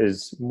who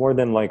is more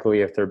than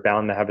likely, if they're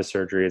bound to have a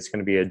surgery, it's going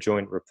to be a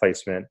joint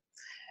replacement.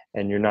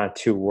 and you're not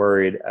too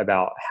worried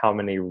about how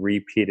many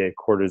repeated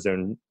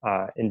cortisone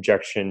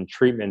injection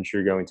treatments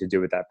you're going to do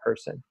with that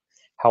person.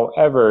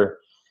 However,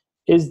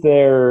 is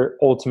there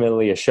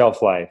ultimately a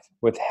shelf life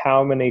with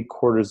how many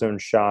cortisone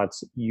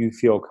shots you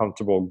feel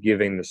comfortable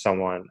giving to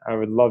someone? I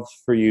would love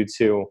for you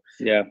to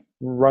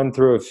run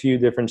through a few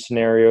different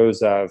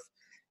scenarios of,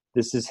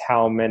 this is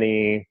how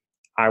many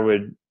I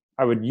would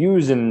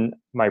use in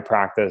my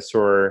practice,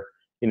 or,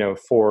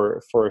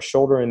 for a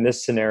shoulder in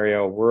this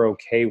scenario, we're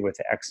okay with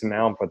X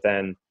amount, but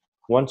then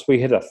once we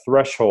hit a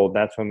threshold,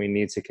 that's when we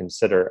need to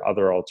consider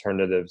other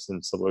alternatives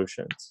and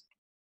solutions.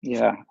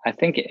 Yeah, I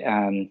think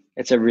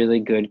it's a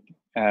really good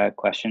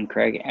question,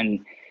 Craig,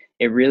 and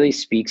it really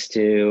speaks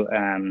to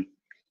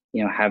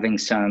having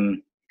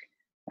some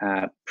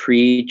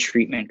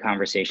pre-treatment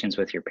conversations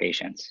with your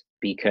patients,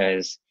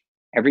 because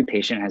every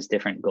patient has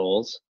different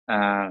goals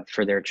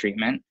for their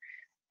treatment,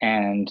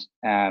 and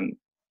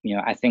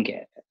I think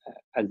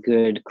a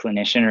good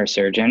clinician or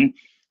surgeon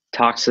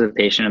talks to the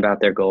patient about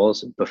their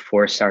goals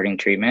before starting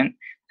treatment,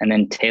 and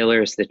then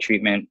tailors the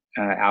treatment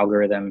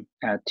algorithm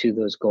to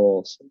those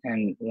goals.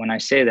 And when I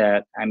say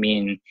that, I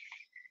mean,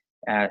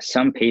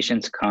 some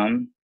patients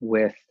come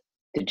with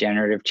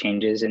degenerative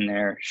changes in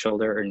their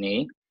shoulder or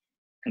knee,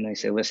 and they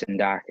say, listen,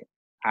 doc,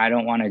 I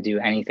don't want to do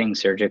anything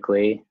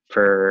surgically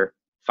for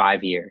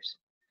 5 years.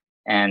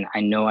 And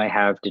I know I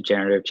have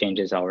degenerative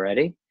changes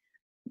already,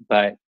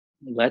 but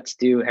let's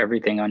do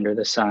everything under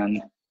the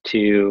sun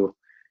to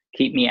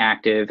keep me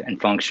active and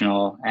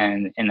functional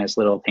and in as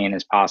little pain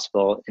as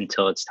possible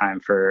until it's time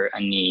for a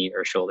knee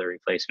or shoulder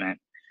replacement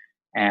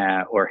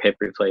or hip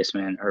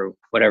replacement or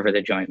whatever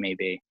the joint may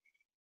be.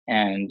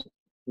 And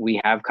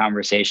we have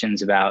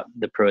conversations about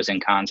the pros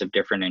and cons of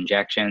different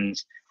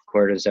injections,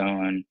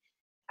 cortisone,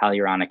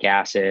 hyaluronic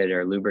acid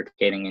or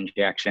lubricating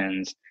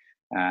injections,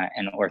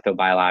 and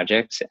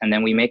orthobiologics. And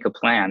then we make a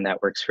plan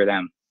that works for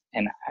them.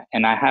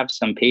 And I have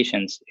some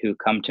patients who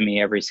come to me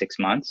every 6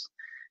 months,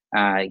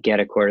 get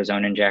a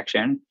cortisone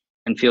injection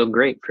and feel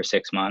great for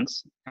 6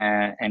 months.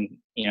 And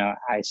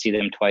I see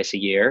them twice a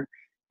year,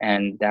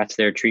 and that's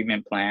their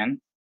treatment plan.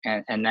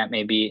 And that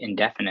may be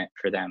indefinite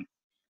for them.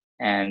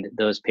 And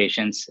those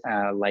patients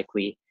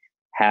likely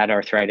had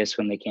arthritis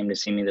when they came to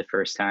see me the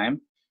first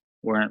time,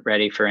 weren't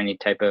ready for any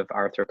type of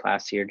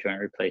arthroplasty or joint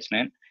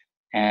replacement.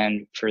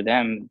 And for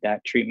them,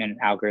 that treatment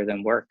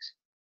algorithm works.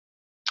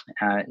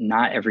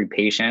 Not every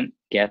patient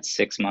gets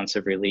 6 months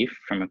of relief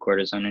from a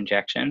cortisone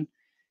injection.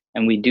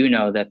 And we do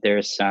know that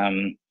there's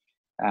some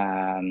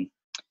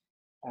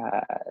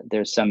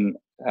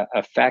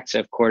effects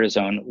of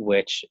cortisone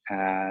which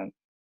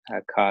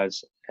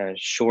cause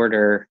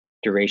shorter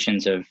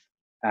durations of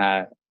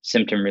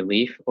symptom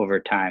relief over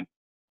time,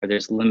 or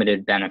there's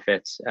limited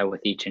benefits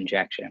with each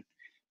injection.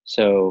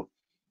 So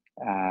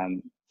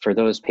for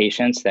those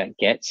patients that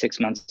get 6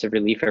 months of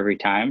relief every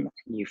time,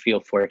 you feel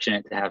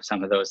fortunate to have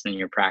some of those in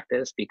your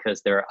practice,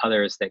 because there are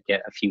others that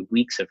get a few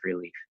weeks of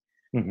relief.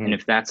 Mm-hmm. And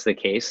if that's the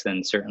case,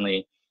 then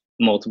certainly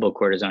multiple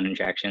cortisone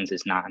injections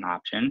is not an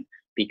option,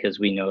 because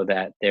we know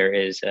that there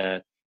is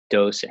a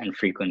dose and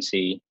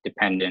frequency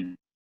dependent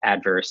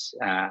adverse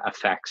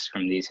effects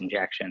from these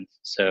injections.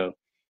 So,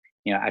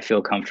 I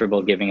feel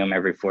comfortable giving them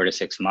every 4 to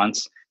 6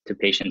 months to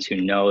patients who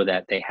know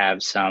that they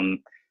have some,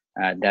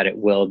 that it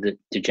will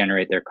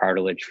degenerate their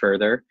cartilage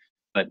further,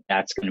 but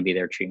that's going to be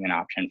their treatment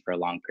option for a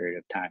long period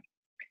of time.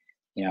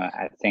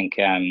 I think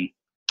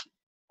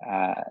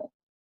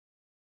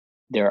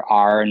there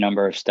are a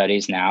number of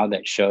studies now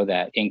that show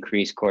that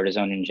increased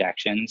cortisone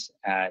injections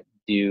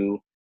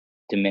do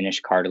diminish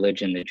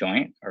cartilage in the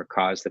joint or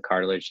cause the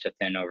cartilage to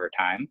thin over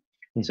time.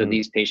 Mm-hmm. So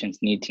these patients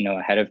need to know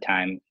ahead of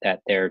time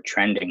that they're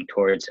trending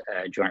towards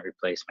a joint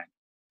replacement.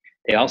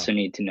 They also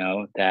need to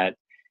know that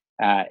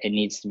it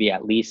needs to be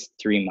at least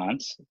 3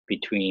 months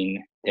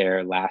between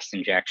their last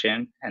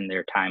injection and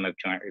their time of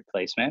joint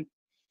replacement,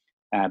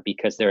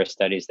 because there are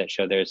studies that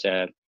show there's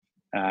a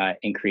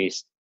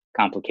increased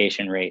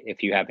complication rate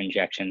if you have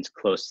injections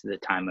close to the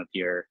time of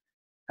your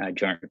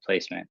joint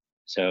replacement.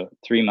 So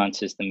 3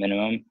 months is the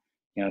minimum.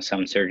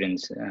 Some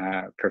surgeons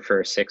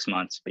prefer 6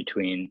 months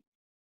between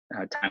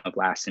time of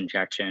last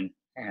injection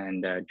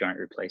and joint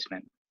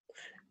replacement.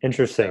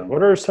 Interesting.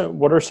 So,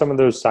 what are some of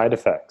those side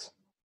effects,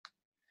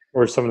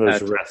 or some of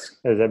those risks?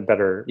 Is it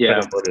better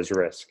word is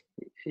risk?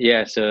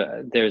 Yeah.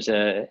 So there's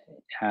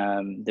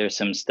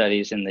some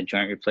studies in the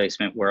joint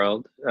replacement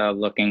world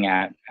looking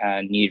at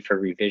need for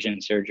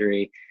revision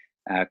surgery,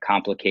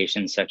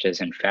 complications such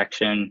as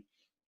infection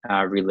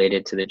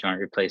related to the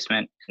joint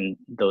replacement, and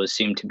those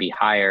seem to be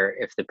higher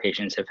if the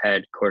patients have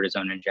had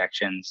cortisone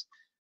injections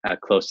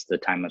close to the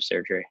time of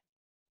surgery.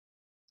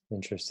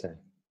 Interesting.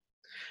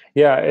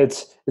 Yeah,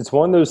 it's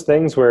one of those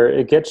things where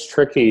it gets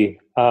tricky,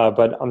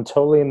 but I'm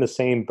totally in the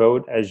same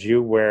boat as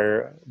you,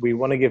 where we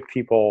want to give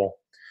people,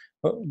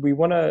 we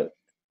want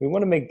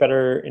to make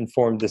better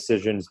informed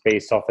decisions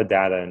based off of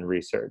data and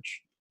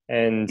research,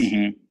 and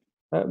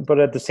but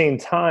at the same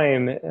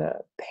time,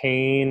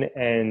 pain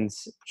and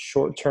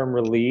short-term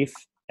relief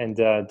and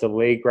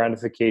delayed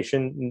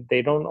gratification,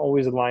 they don't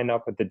always line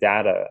up with the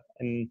data.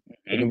 And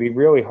it can be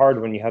really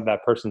hard when you have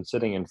that person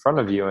sitting in front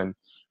of you and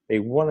they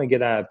want to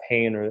get out of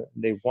pain or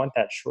they want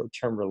that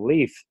short-term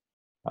relief,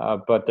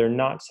 but they're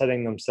not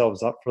setting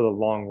themselves up for the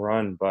long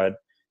run. But,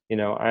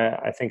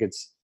 I think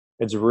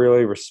it's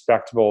really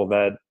respectable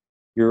that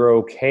you're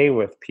okay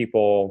with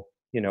people,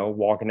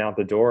 walking out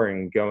the door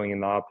and going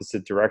in the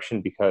opposite direction,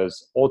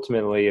 because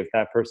ultimately, if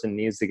that person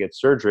needs to get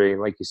surgery,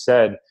 like you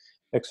said,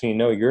 next thing you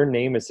know, your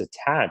name is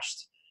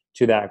attached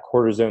to that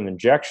cortisone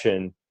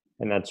injection.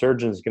 And that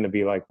surgeon is going to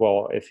be like,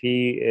 well, if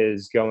he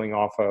is going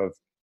off of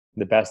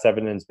the best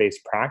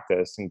evidence-based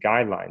practice and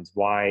guidelines,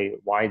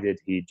 why did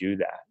he do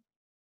that?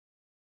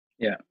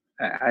 Yeah,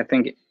 I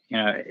think,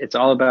 it's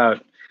all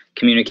about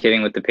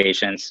communicating with the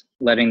patients,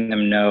 letting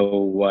them know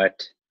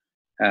what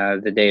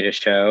the data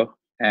show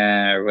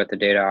or what the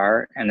data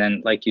are. And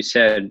then, like you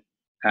said,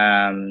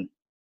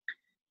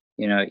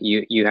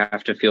 you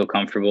have to feel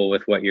comfortable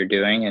with what you're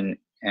doing.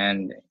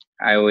 And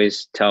I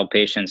always tell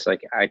patients,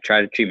 like, I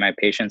try to treat my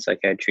patients like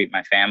I treat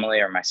my family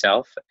or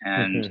myself.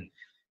 And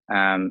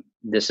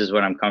this is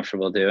what I'm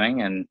comfortable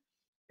doing. And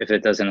if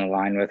it doesn't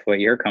align with what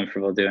you're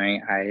comfortable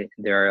doing,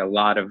 there are a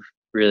lot of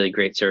really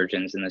great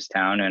surgeons in this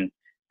town, and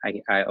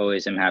I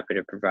always am happy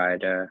to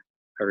provide a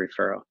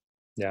referral.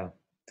 Yeah.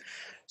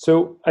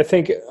 So I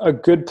think a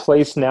good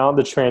place now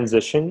to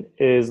transition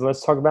is,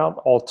 let's talk about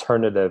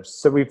alternatives.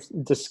 So we've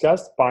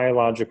discussed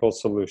biological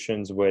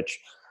solutions, which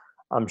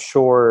I'm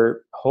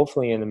sure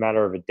hopefully in a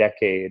matter of a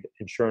decade,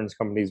 insurance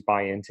companies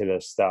buy into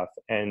this stuff,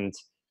 and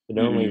it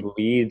only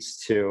leads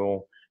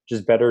to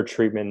just better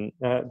treatment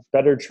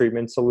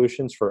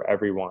solutions for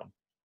everyone,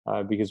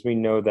 because we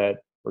know that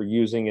we're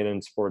using it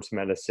in sports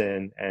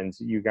medicine and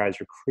you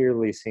guys are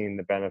clearly seeing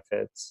the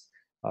benefits,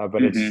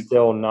 but it's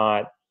still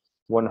not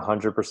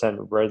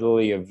 100%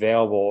 readily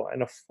available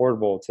and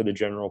affordable to the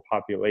general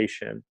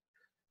population.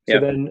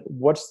 So then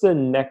what's the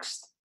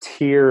next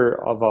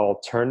tier of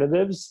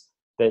alternatives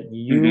that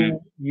you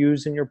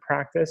use in your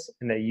practice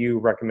and that you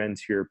recommend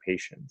to your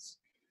patients?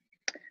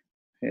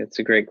 It's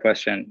a great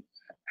question.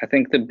 I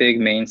think the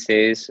big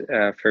mainstays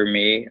for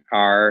me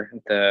are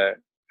the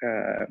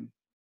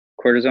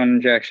cortisone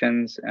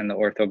injections and the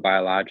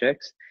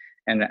orthobiologics.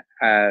 And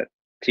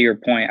to your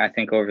point, I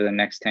think over the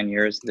next 10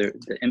 years, the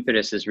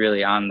impetus is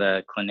really on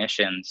the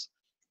clinicians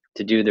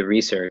to do the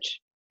research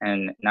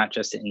and not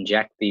just to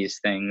inject these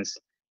things,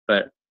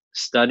 but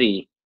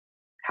study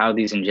how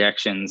these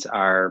injections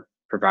are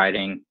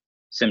providing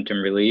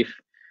symptom relief,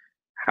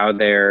 how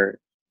they're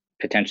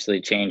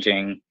potentially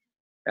changing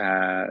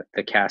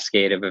the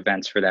cascade of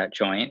events for that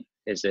joint.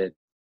 Is it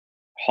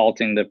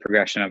halting the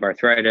progression of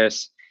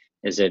arthritis?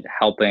 Is it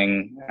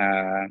helping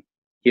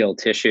heal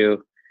tissue?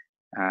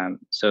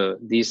 So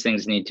these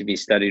things need to be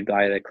studied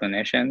by the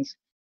clinicians.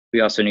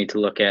 We also need to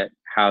look at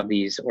how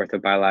these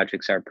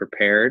orthobiologics are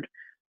prepared,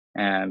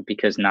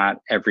 because not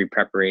every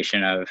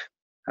preparation of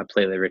a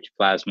platelet-rich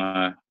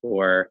plasma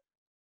or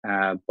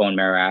bone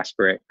marrow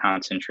aspirate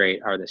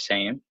concentrate are the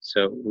same.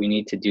 So we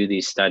need to do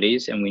these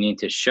studies, and we need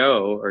to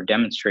show or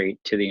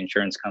demonstrate to the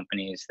insurance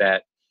companies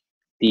that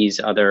these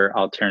other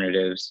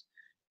alternatives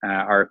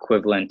are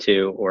equivalent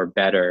to or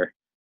better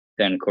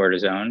than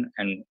cortisone.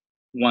 And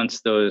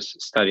once those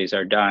studies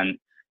are done,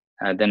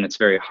 then it's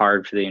very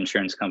hard for the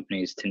insurance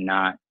companies to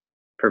not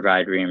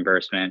provide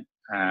reimbursement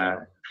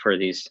for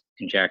these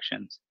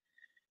injections.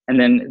 And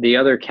then the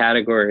other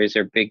categories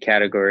are big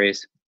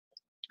categories.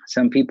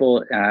 Some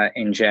people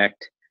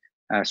inject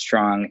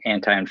strong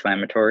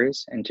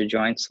anti-inflammatories into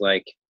joints,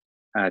 like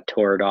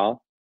Toradol,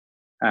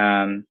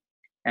 and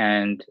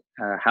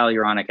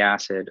hyaluronic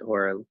acid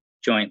or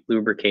joint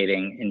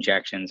lubricating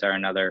injections are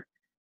another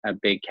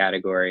big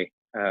category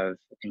of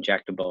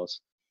injectables.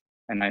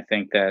 And I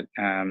think that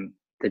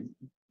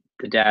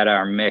the data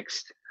are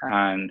mixed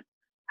on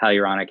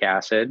hyaluronic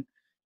acid.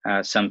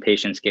 Some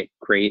patients get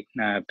great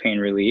pain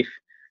relief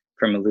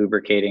from a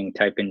lubricating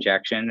type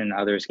injection, and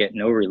others get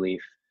no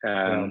relief.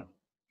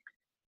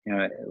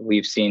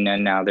 We've seen,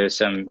 and now there's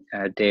some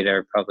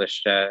data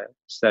published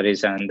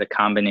studies on the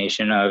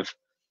combination of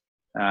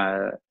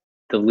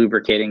the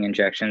lubricating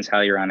injections,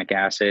 hyaluronic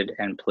acid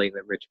and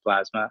platelet-rich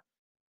plasma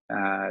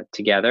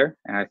together.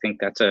 And I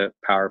think that's a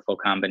powerful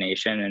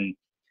combination. And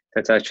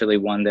that's actually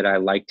one that I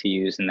like to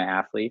use in the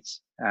athletes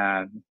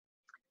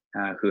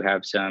who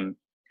have some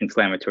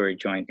inflammatory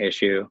joint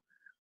issue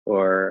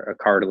or a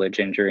cartilage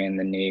injury in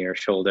the knee or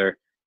shoulder.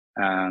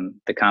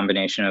 The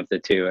combination of the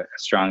two, a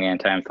strong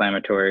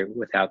anti-inflammatory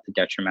without the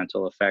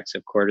detrimental effects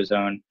of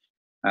cortisone,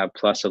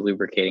 plus a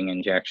lubricating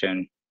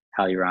injection,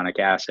 hyaluronic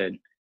acid,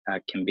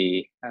 can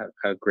be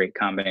a great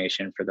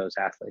combination for those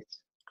athletes.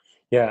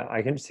 Yeah,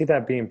 I can see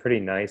that being pretty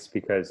nice,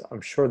 because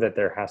I'm sure that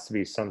there has to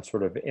be some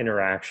sort of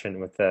interaction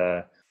with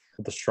the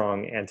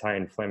strong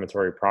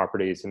anti-inflammatory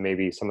properties and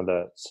maybe some of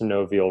the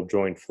synovial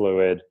joint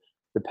fluid,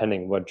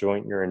 depending what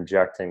joint you're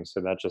injecting. So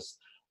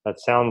that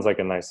sounds like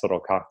a nice little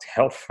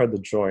cocktail for the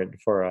joint,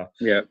 for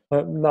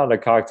not a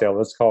cocktail,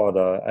 let's call it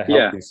a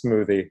healthy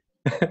smoothie.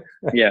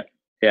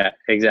 Yeah,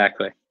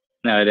 exactly.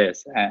 No, it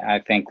is.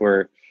 I think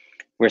we're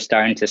we're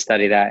starting to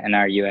study that in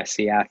our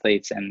USC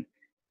athletes, and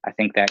I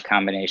think that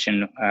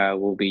combination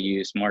will be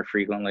used more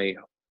frequently,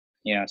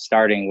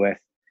 starting with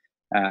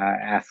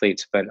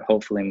athletes, but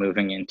hopefully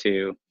moving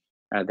into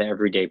the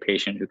everyday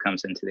patient who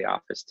comes into the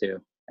office too.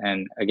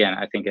 And again,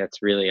 I think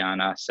that's really on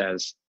us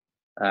as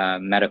a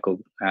medical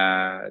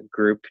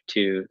group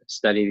to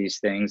study these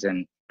things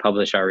and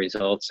publish our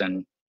results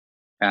and,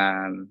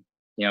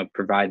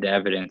 provide the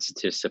evidence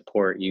to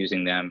support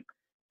using them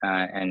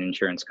and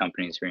insurance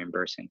companies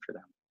reimbursing for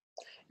them.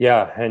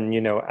 Yeah. And,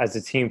 as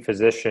a team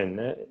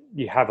physician,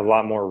 you have a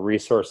lot more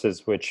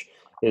resources, which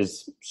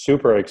is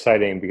super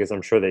exciting because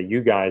I'm sure that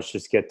you guys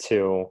just get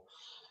to,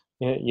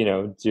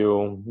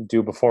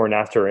 do before and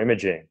after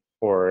imaging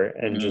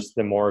and just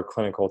the more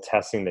clinical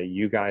testing that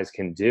you guys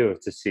can do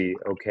to see,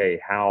 okay,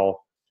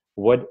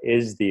 what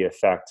is the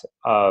effect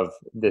of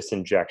this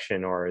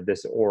injection or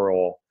this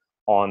oral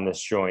on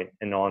this joint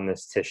and on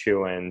this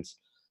tissue, and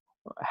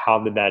how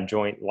did that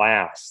joint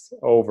last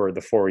over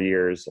the 4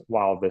 years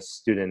while this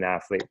student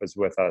athlete was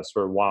with us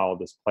or while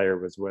this player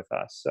was with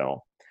us.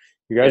 So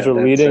you guys are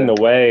leading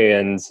the way,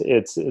 and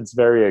it's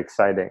very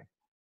exciting.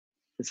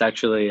 It's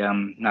actually,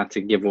 not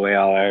to give away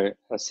all our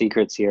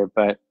secrets here,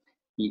 but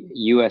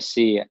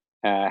USC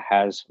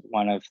has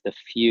one of the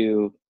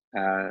few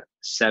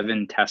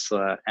 7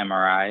 Tesla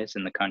MRIs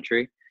in the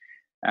country.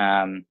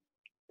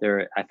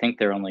 I think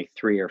there are only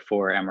 3 or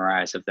 4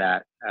 MRIs of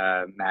that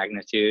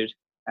magnitude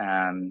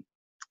in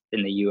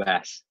the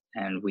US,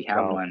 and we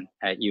have one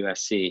at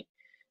USC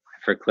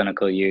for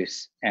clinical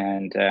use.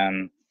 And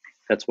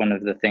that's one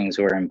of the things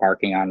we're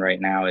embarking on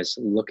right now, is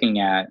looking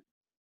at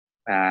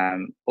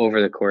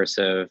over the course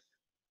of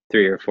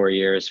 3 or 4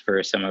 years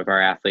for some of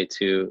our athletes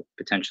who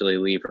potentially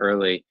leave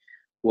early,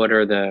 what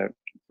are the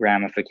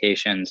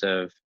ramifications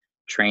of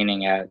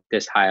training at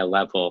this high a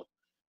level?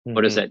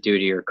 What does that do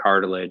to your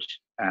cartilage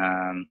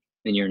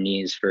in your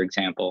knees, for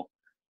example,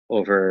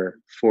 over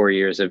 4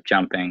 years of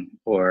jumping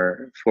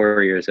or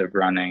 4 years of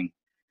running?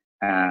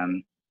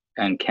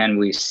 And can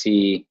we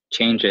see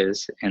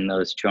changes in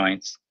those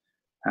joints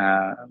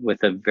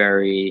with a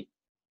very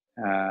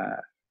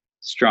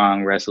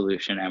strong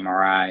resolution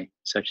MRI,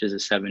 such as a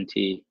 7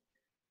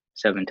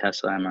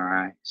 Tesla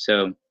MRI?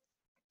 So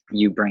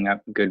you bring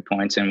up good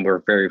points, and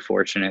we're very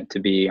fortunate to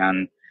be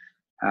on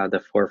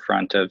the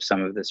forefront of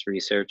some of this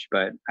research,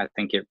 but I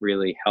think it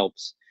really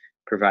helps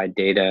provide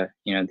data.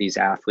 These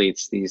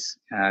athletes, these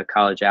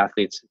college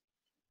athletes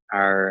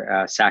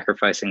are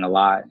sacrificing a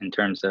lot in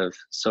terms of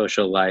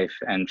social life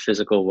and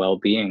physical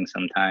well-being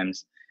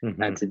sometimes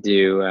to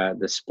do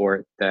the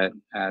sport that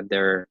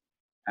they're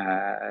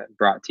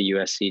brought to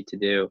USC to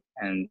do,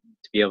 and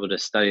to be able to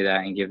study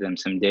that and give them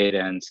some data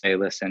and say,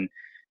 listen,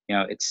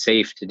 it's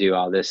safe to do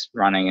all this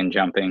running and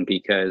jumping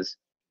because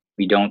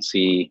we don't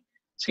see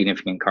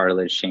significant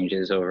cartilage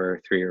changes over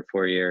 3 or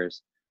 4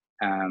 years,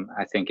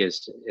 I think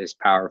is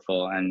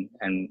powerful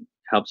and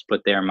helps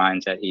put their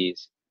minds at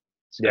ease.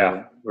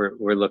 So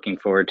we're looking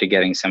forward to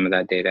getting some of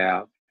that data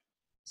out.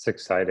 It's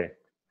exciting.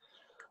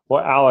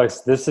 Well,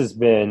 Alex, this has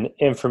been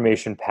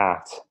information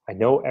packed. I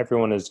know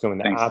everyone is going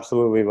to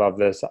absolutely love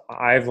this.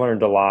 I've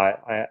learned a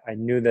lot. I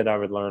knew that I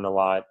would learn a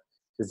lot.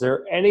 Is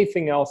there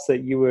anything else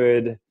that you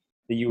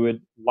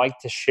would like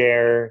to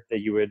share, that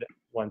you would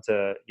want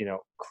to,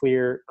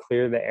 clear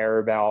the air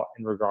about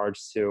in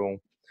regards to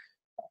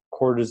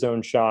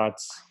cortisone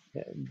shots?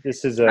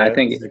 This is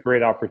a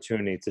great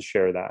opportunity to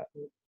share that.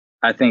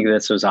 I think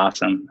this was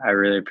awesome. I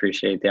really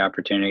appreciate the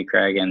opportunity,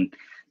 Craig. And,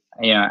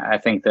 I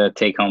think the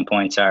take-home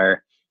points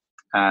are,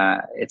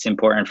 it's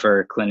important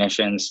for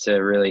clinicians to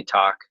really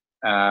talk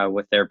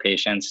with their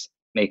patients,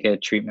 make a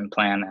treatment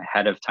plan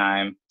ahead of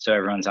time so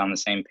everyone's on the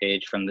same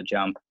page from the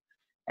jump,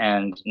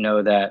 and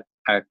know that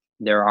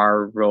there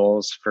are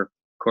roles for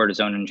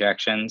cortisone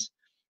injections,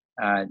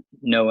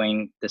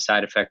 knowing the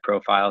side effect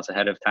profiles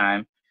ahead of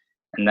time,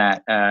 and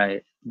that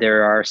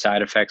there are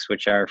side effects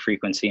which are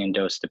frequency and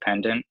dose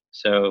dependent.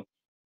 So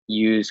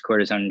use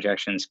cortisone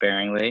injections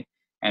sparingly.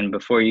 And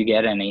before you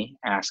get any,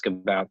 ask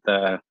about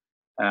the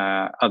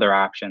other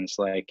options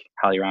like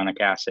hyaluronic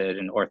acid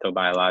and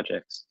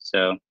orthobiologics.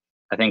 So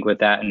I think with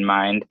that in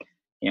mind,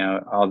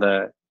 all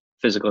the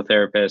physical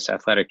therapists,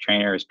 athletic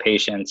trainers,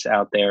 patients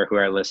out there who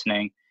are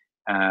listening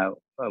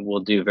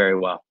will do very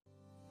well.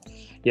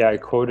 Yeah, I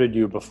quoted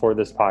you before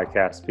this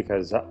podcast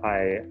because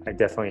I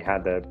definitely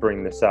had to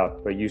bring this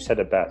up, but you said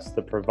it best.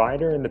 The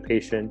provider and the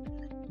patient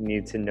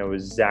need to know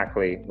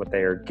exactly what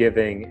they are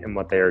giving and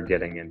what they are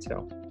getting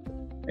into.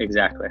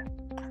 Exactly.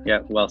 Yeah,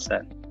 well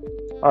said.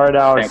 All right,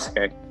 Alex. Thanks,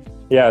 Craig.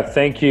 Yeah,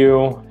 thank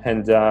you.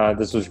 And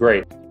this was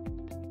great.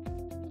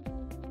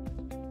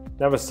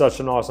 That was such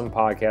an awesome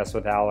podcast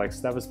with Alex.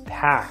 That was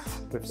packed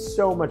with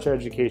so much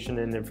education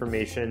and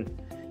information.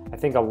 I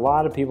think a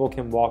lot of people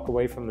can walk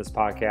away from this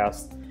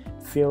podcast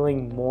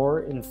feeling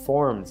more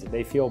informed.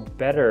 They feel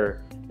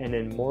better and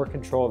in more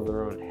control of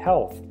their own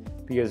health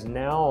because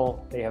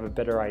now they have a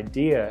better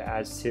idea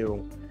as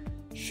to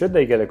should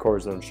they get a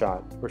cortisone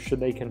shot or should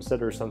they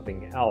consider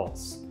something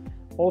else.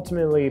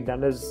 ultimately,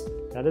 that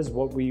is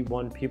what we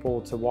want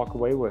people to walk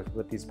away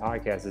with these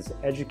podcasts, is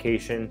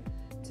education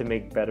to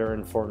make better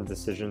informed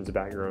decisions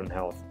about your own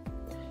health.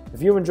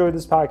 If you enjoyed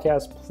this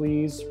podcast,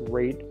 please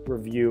rate,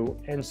 review,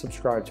 and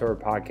subscribe to our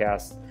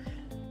podcast.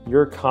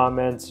 Your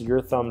comments, your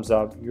thumbs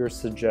up, your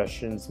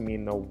suggestions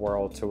mean the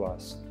world to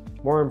us.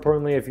 More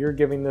importantly, if you're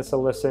giving this a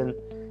listen,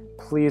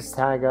 please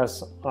tag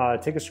us,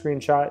 take a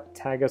screenshot,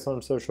 tag us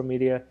on social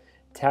media,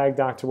 tag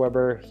Dr.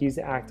 Weber. He's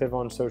active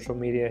on social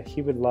media.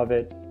 He would love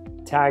it.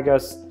 Tag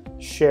us,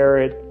 share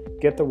it,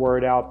 get the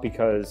word out,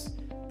 because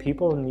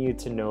people need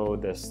to know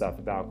this stuff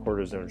about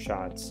cortisone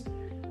shots.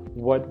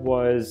 What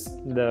was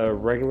the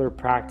regular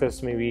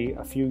practice maybe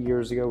a few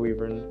years ago,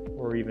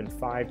 or even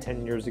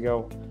 5-10 years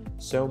ago?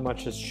 So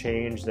much has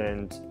changed,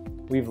 and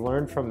we've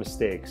learned from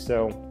mistakes.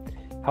 So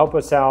help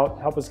us out,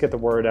 help us get the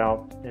word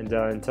out, and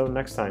until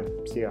next time,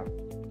 see ya.